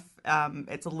stuff.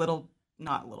 It's it's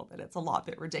a lot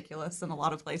bit ridiculous in a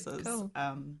lot of places. Cool.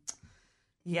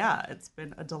 It's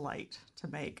been a delight to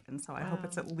make, and so I hope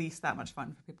it's at least that much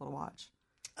fun for people to watch.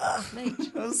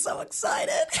 I'm so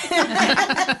excited.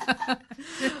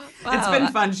 It's been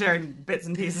fun sharing bits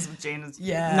and pieces with Jane who's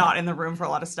not in the room for a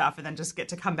lot of stuff, and then just get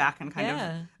to come back and kind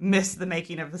of miss the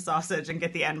making of the sausage and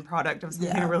get the end product of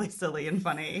something really silly and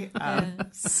funny.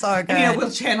 So good. And, we'll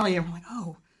channel you and we're like,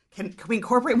 oh, can we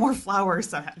incorporate more flowers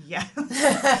somehow? Yeah.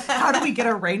 How do we get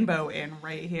a rainbow in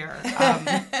right here?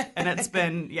 And it's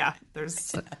been,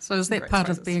 there's... So is that part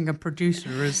of being a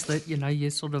producer, is that, you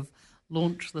sort of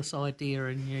launch this idea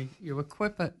and you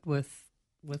equip it with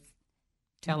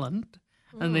talent,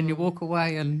 and then you walk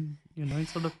away and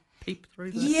sort of peep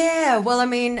through that? Yeah, well, I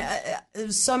mean,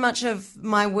 so much of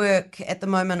my work at the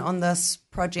moment on this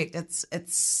project,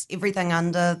 it's everything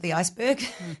under the iceberg.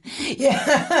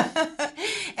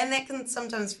 And that can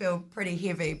sometimes feel pretty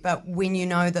heavy, but when you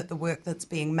know that the work that's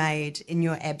being made in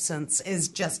your absence is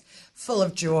just full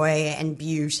of joy and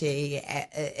beauty,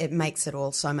 it makes it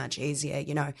all so much easier.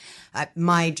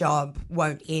 My job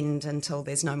won't end until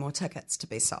there's no more tickets to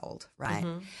be sold, right?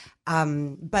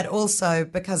 But also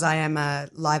because I am a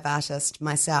live artist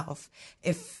myself,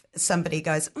 if somebody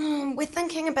goes, we're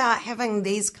thinking about having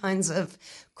these kinds of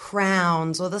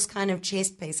crowns or this kind of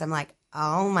chest piece, I'm like,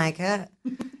 I'll make it.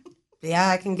 Yeah,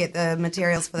 I can get the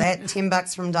materials for that.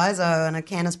 $10 from Daiso and a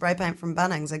can of spray paint from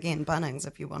Bunnings. Again, Bunnings,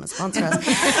 if you want to sponsor us.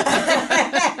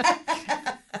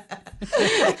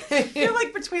 You're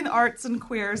like between arts and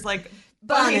queers, like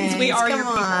Bunnings, we are your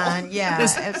on. people. Yeah,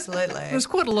 absolutely. There's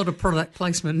quite a lot of product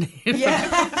placement here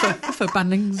for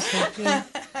Bunnings.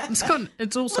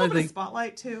 It's also the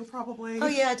Spotlight too, probably. Oh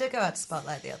yeah, I did go out to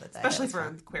Spotlight the other day. Especially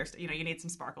for queer stuff. You need some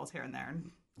sparkles here and there.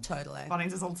 Totally.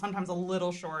 Bunnings is sometimes a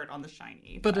little short on the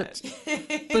shiny. But it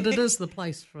is the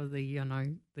place for the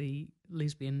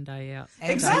lesbian day out.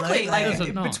 Exactly. Like Is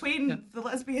it not? between the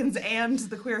lesbians and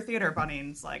the queer theater,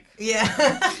 Bunnings, like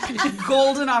Yeah.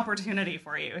 golden opportunity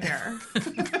for you here.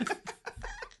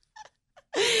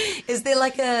 Is there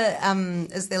like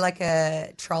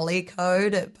a trolley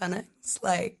code at Bunnings?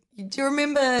 Like, do you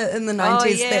remember in the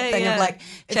 90s that thing of like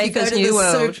if Schaefer's you New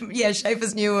go to World.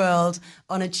 Schaefer's New World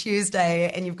on a Tuesday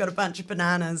and you've got a bunch of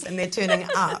bananas and they're turning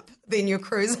up, then you're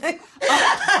cruising.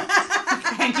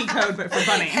 Hanky code, but for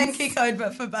Bunnings. Hanky code,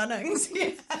 but for Bunnings.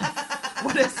 Yeah.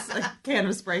 What is a can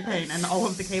of spray paint and all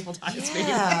of the cable ties being?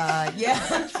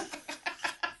 Yeah.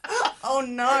 Oh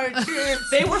no, dude.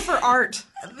 They were for art.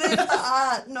 They're for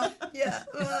art, not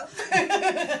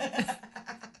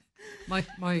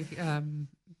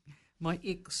My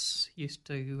ex used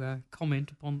to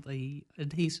comment upon the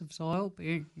adhesive aisle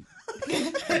being.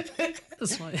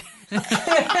 It's like,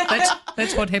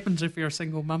 that's what happens if you're a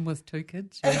single mum with 2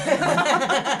 kids. You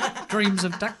know, dreams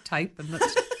of duct tape, and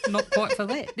it's not quite for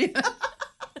that.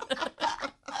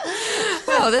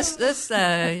 Well, this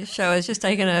show has just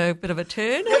taken a bit of a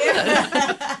turn.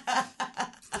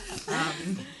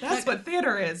 That's what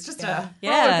theater is, just a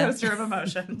Yeah. roller coaster of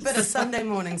emotions. But a Sunday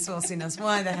morning sauciness,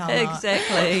 why the hell not?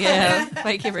 Exactly, yeah.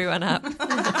 Wake everyone up. And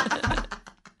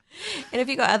have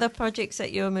you got other projects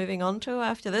that you're moving on to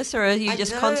after this, or are you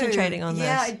just concentrating on this?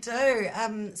 Yeah, I do.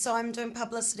 So I'm doing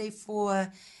publicity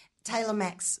for Taylor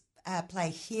Mack's play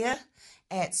Here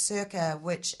at Circa,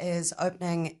 which is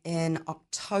opening in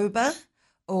October.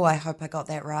 Oh, I hope I got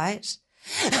that right.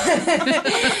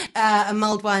 A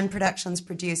Mulled Wine Productions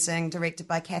producing, directed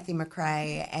by Kathy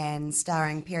McRae and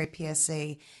starring Perry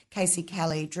Piercy, Casey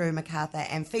Kelly, Drew MacArthur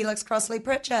and Felix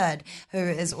Crossley-Pritchard, who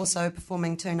is also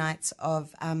performing 2 nights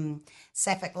of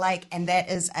Sapphic Lake, and that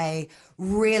is a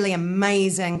really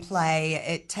amazing play.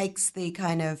 It takes the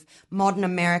kind of modern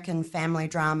American family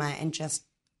drama and just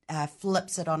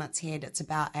flips it on its head. It's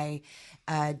about a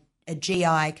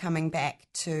GI coming back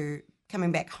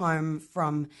home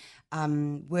from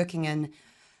working in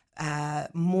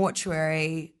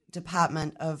mortuary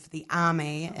department of the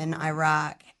army in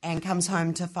Iraq, and comes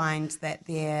home to find that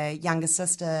their younger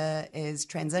sister is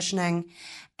transitioning,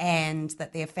 and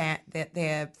that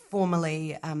their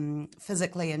formerly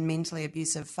physically and mentally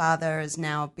abusive father is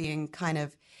now being kind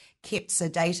of kept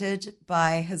sedated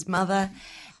by his mother,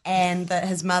 and that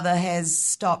his mother has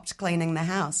stopped cleaning the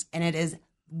house. And it is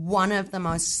one of the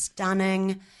most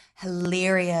stunning,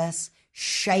 hilarious,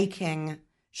 shaking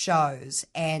shows,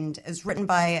 and is written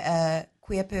by a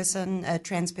queer person, a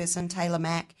trans person, Taylor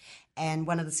Mack, and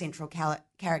one of the central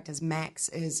characters, Max,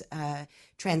 is a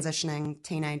transitioning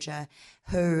teenager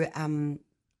who,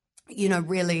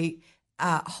 really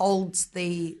holds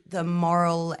the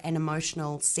moral and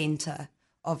emotional center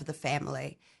of the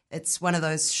family. It's one of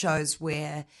those shows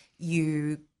where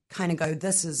you kind of go,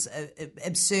 this is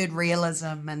absurd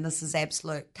realism and this is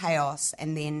absolute chaos,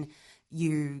 and then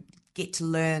you get to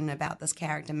learn about this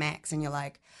character Max, and you're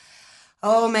like,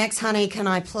 oh, Max, honey, can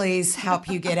I please help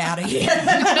you get out of here?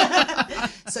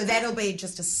 So that'll be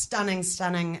just a stunning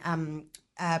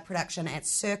production at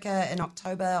Circa in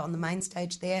October on the main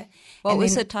stage there. What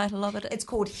was the title of it? It's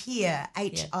called Here,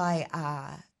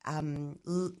 H-I-R.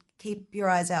 Keep your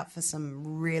eyes out for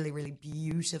some really, really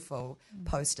beautiful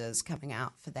posters coming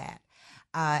out for that.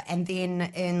 And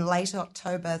then in late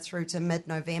October through to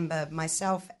mid-November,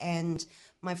 myself and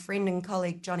my friend and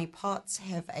colleague Johnny Potts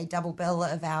have a double bill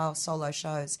of our solo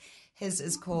shows. His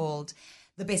is called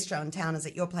The Best Show in Town Is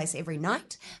at Your Place Every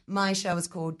Night. My show is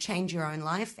called Change Your Own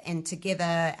Life. And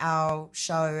together our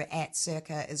show at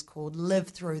Circa is called Live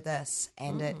Through This.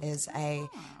 And it is a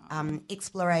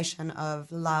exploration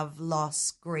of love,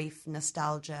 loss, grief,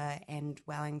 nostalgia, and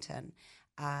Wellington.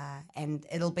 And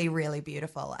it'll be really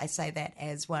beautiful. I say that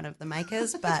as one of the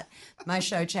makers, but my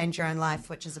show Change Your Own Life,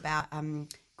 which is about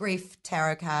grief,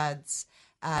 tarot cards,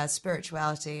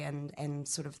 spirituality, and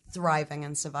sort of thriving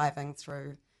and surviving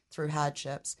through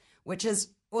hardships, which is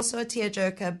also a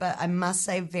tearjerker, but I must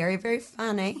say very, very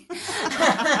funny.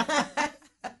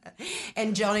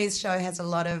 And Johnny's show has a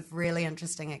lot of really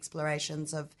interesting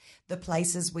explorations of the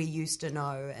places we used to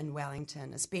know in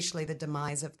Wellington, especially the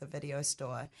demise of the video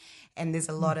store. And there's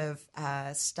a lot of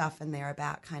stuff in there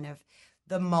about kind of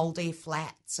the mouldy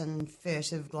flats and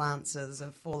furtive glances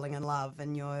of falling in love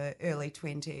in your early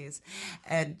 20s.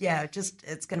 And yeah, just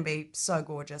it's going to be so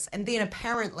gorgeous. And then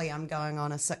apparently I'm going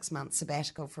on a 6-month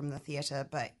sabbatical from the theatre,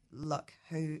 but look,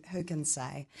 who can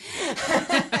say?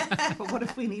 But what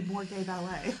if we need more gay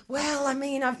ballet? Well, I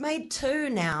mean, I've made 2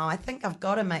 now. I think I've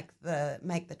got to make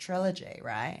the trilogy,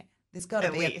 right? There's got to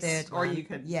At be least. a third Or one. you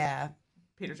could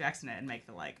Peter Jackson it and make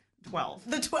the 12.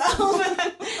 The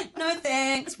 12. No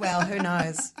thanks. Well, who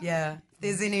knows? Yeah. If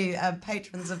there's any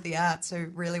patrons of the arts who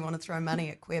really want to throw money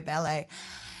at queer ballet,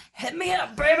 hit me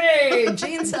up, baby.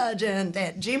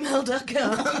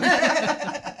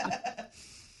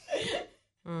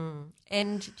 jeansargent@gmail.com.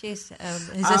 And Jess, has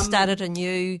this started a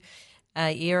new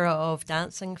era of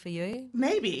dancing for you?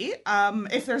 Maybe.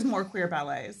 If there's more queer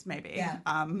ballets, maybe. Yeah.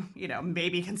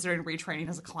 Maybe considering retraining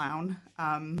as a clown.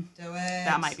 Do it.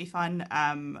 That might be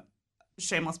fun.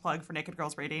 Shameless plug for Naked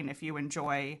Girls Reading. If you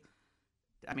enjoy,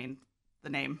 the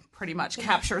name pretty much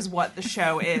captures what the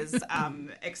show is,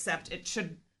 except it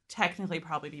should technically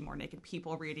probably be more naked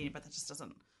people reading, but that just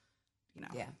doesn't,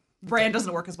 brand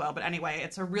doesn't work as well. But anyway,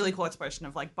 it's a really cool exploration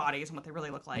of bodies and what they really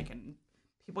look like and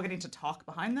people getting to talk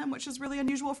behind them, which is really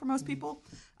unusual for most people.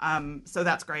 So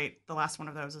that's great. The last one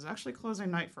of those is actually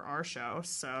closing night for our show.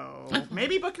 So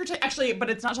maybe book your ticket. Actually, but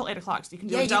it's not till 8 o'clock. So you can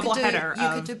do a double header. You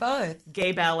could do both.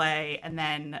 Gay ballet and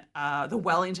then the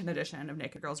Wellington edition of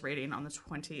Naked Girls Reading on the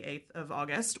 28th of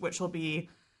August, which will be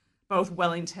both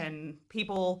Wellington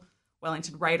people,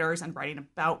 Wellington writers, and writing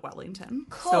about Wellington.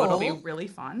 Cool. So it'll be really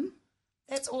fun.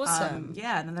 That's awesome.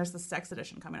 And then there's the sex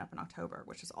edition coming up in October,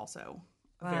 which is also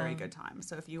a very good time.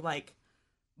 So if you like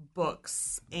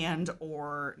books and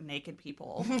or naked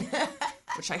people,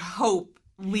 which I hope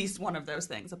at least one of those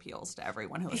things appeals to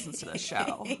everyone who listens to this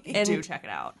show, do check it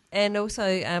out. And also,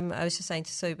 I was just saying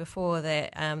to Sue before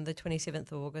that the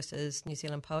 27th of August is New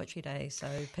Zealand Poetry Day, so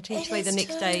potentially the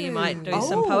next day you might do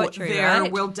some poetry, there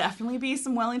right? will definitely be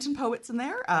some Wellington poets in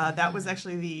there. That was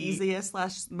actually the easiest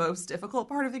 / most difficult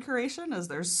part of the curation, is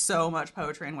there's so much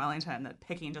poetry in Wellington that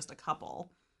picking just a couple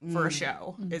for a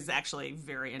show is actually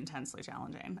very intensely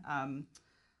challenging.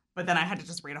 But then I had to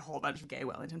just read a whole bunch of gay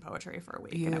Wellington poetry for a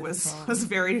week, and it was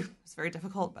very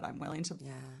difficult. But I'm willing to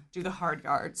do the hard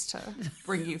yards to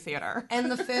bring you theatre.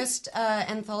 And the first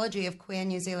anthology of queer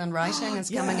New Zealand writing is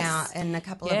coming out in a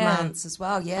couple of months as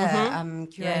well.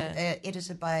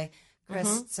 Edited by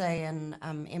Chris Tsay and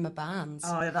Emma Barnes.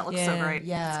 Oh, that looks so great.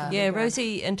 Yeah,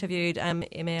 Rosie interviewed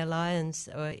Emma Lyons,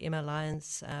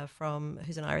 from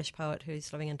who's an Irish poet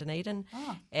who's living in Dunedin,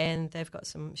 and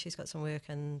she's got some work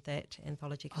in that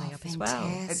anthology coming up as well.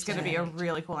 It's going to be a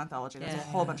really cool anthology. There's a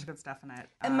whole bunch of good stuff in it.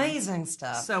 Amazing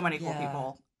stuff. So many cool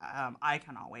people. I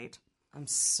cannot wait. I'm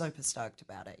super stoked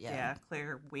about it. Yeah,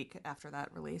 clear week after that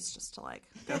release, just to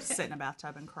go sit in a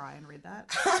bathtub and cry and read that.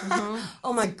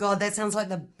 Oh my god, that sounds like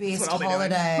the best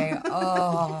holiday.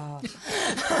 Oh,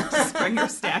 just bring your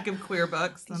stack of queer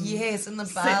books. And in the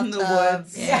bathtub. Sit in the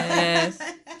woods. Yes.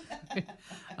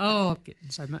 I'm getting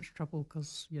so much trouble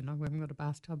because, we haven't got a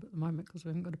bathtub at the moment because we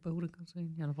haven't got a building.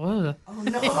 Oh,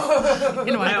 no.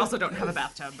 Anyway, I also don't have a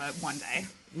bathtub, but one day.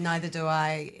 Neither do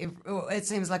I. It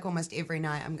seems like almost every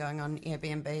night I'm going on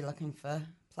Airbnb looking for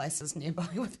places nearby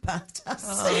with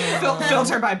bathtubs.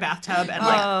 Filter by bathtub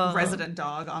and resident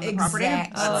dog on the property.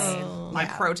 Exactly. My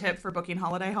pro tip for booking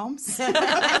holiday homes.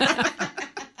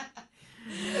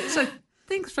 So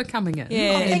thanks for coming in.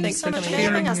 Yeah, thank you so much for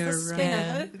having us. This has been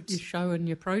a hoot. Your show and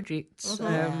your projects.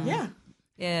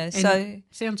 Yeah, and so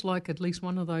sounds like at least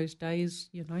one of those days,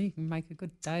 you can make a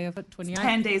good day of it. 28.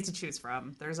 10 days to choose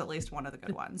from. There's at least one of the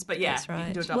good ones. But yeah, that's right. You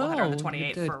can do a double header on the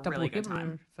 28th for a really good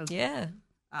time. There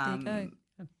you go.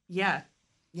 Yeah.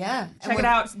 Yeah. Check it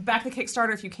out. Back the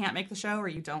Kickstarter if you can't make the show or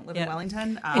you don't live in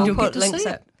Wellington. We'll put links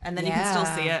up. And then you can still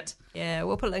see it. Yeah,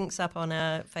 we'll put links up on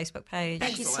our Facebook page.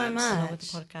 Thank you so along with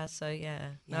much. the podcast. So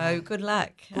no, good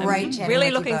luck. Great chatting really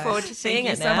with looking you both. forward to seeing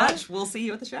Thank it you so now. much. We'll see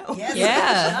you at the show. Yes,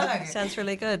 Yeah, sounds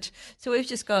really good. So we've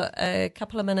just got a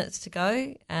couple of minutes to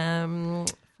go. 4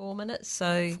 minutes.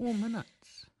 So 4 minutes.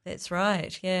 That's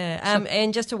right, yeah.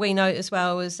 And just a wee note as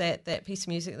well was that piece of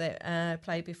music that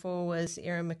played before was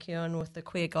Erin McKeown with the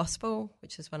Queer Gospel,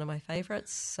 which is one of my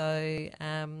favourites. So,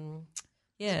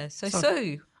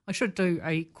 Sue. I should do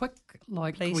a quick,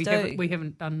 Please we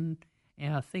haven't done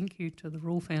our thank you to the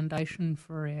Rule Foundation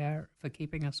for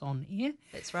keeping us on air.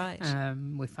 That's right.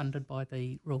 We're funded by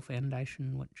the Rule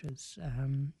Foundation, which is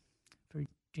very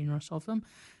generous of them.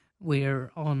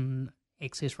 We're on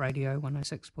Access Radio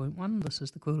 106.1. This is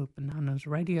the Quilted Bananas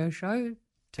radio show.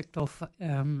 Ticked off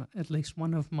at least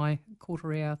one of my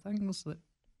quarter-hour things,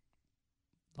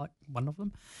 one of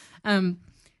them.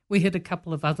 We had a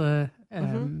couple of other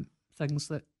things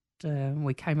that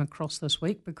we came across this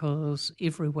week because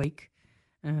every week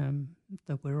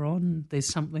that we're on,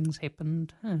 there's something's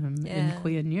happened in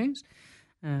queer news.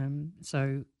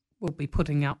 So we'll be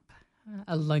putting up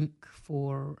a link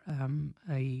for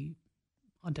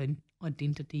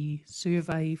identity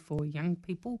survey for young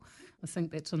people. I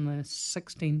think that's in the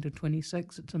 16 to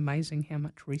 26. It's amazing how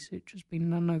much research has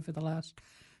been done over the last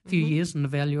few years, and the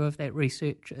value of that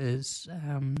research is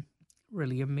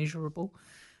really immeasurable.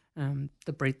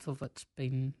 The breadth of it's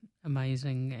been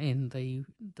amazing, and the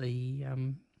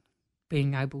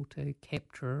being able to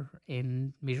capture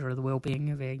and measure the well-being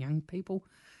of our young people.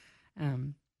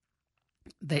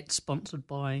 That's sponsored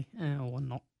by,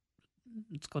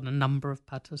 it's got a number of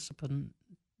participant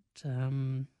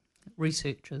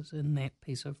researchers in that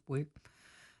piece of work.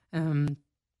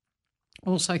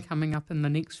 Also coming up in the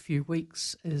next few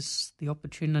weeks is the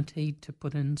opportunity to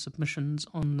put in submissions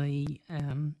on the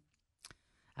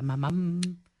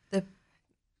the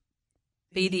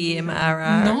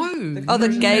BDMRR. No. The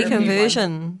gay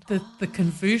conversion. The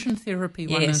conversion therapy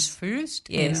one is first,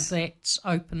 Yes. and that's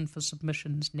open for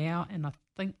submissions now, and I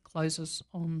think closes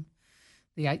on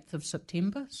the 8th of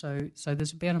September. So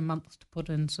there's about a month to put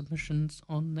in submissions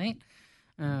on that,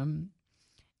 and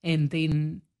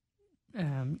then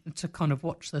to kind of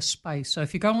watch this space. So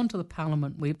if you go onto the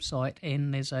Parliament website,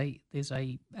 and there's a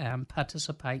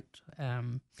participate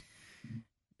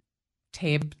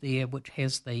tab there which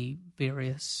has the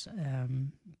various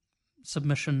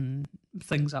submission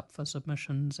things up for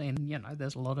submissions, and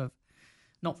there's a lot of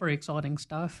not very exciting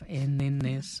stuff, and then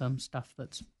there's some stuff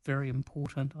that's very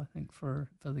important, I think, for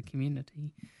the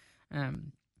community.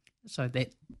 So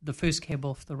that the first cab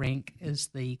off the rank is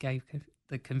the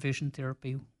conversion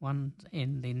therapy one,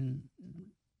 and then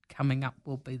coming up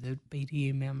will be the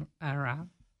BDMRR.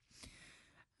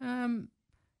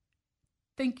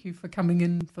 Thank you for coming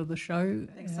in for the show.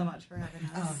 Thanks so much for having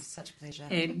us. Oh, such a pleasure.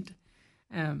 And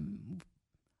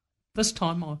this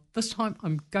time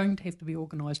I'm going to have to be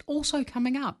organised. Also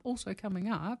coming up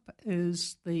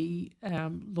is the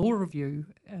law review,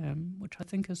 which I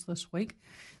think is this week.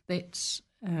 That's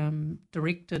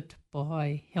directed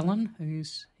by Helen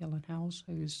Howes,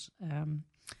 who's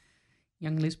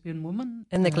young lesbian woman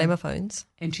In the Glamophones.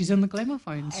 and she's in the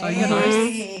Glamophones. So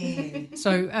Hey.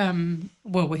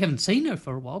 well, we haven't seen her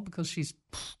for a while because she's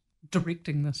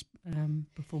directing this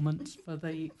performance for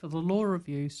the law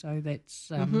review. So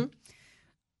that's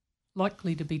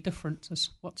likely to be different to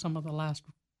what some of the last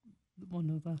one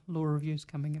of the law reviews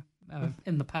coming up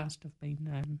in the past have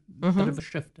been. A bit of a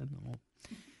shift in the law.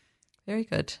 Very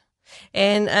good.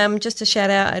 And just a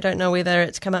shout out, I don't know whether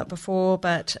it's come up before,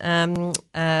 but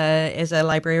as a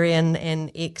librarian and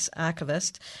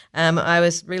ex-archivist, I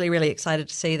was really, really excited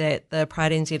to see that the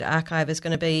Pride NZ archive is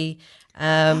going to be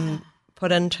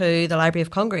put into the Library of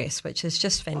Congress, which is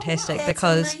just fantastic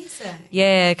because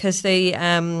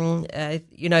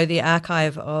the the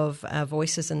archive of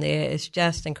voices in there is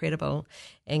just incredible,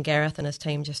 and Gareth and his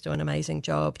team just do an amazing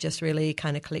job, just really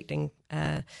kind of collecting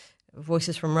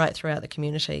voices from right throughout the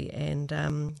community, and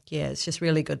it's just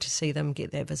really good to see them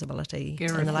get that visibility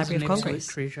in the Library of Congress.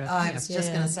 Treasure. I was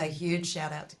just going to say, huge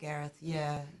shout out to Gareth.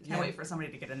 Can't wait for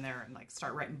somebody to get in there and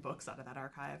start writing books out of that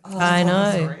archive. I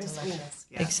know. Delicious.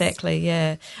 Yes. Exactly,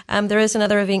 yeah. There is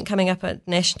another event coming up at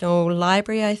National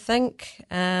Library, I think,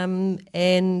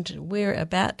 and we're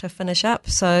about to finish up,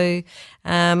 so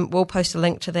we'll post a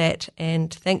link to that,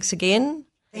 and thanks again.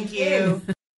 Thank you.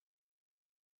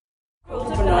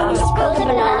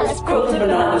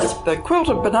 The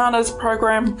Quilted Bananas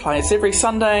program plays every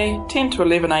Sunday, 10 to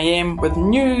 11 a.m, with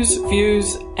news,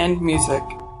 views and music.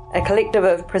 A collective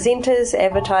of presenters,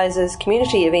 advertisers,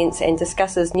 community events and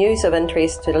discusses news of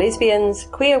interest to lesbians,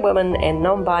 queer women and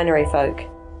non-binary folk.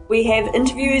 We have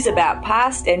interviews about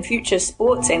past and future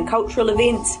sports and cultural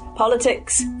events,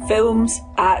 politics, films,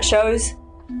 art shows.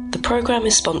 The programme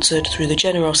is sponsored through the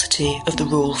generosity of the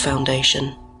Rural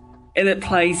Foundation. And it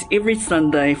plays every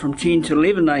Sunday from 10 to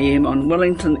 11 a.m. on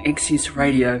Wellington Access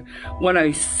Radio,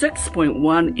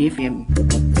 106.1 FM.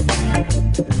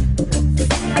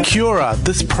 Kia ora,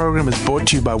 this program is brought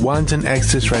to you by Wellington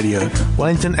Access Radio.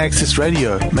 Wellington Access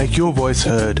Radio, make your voice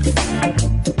heard.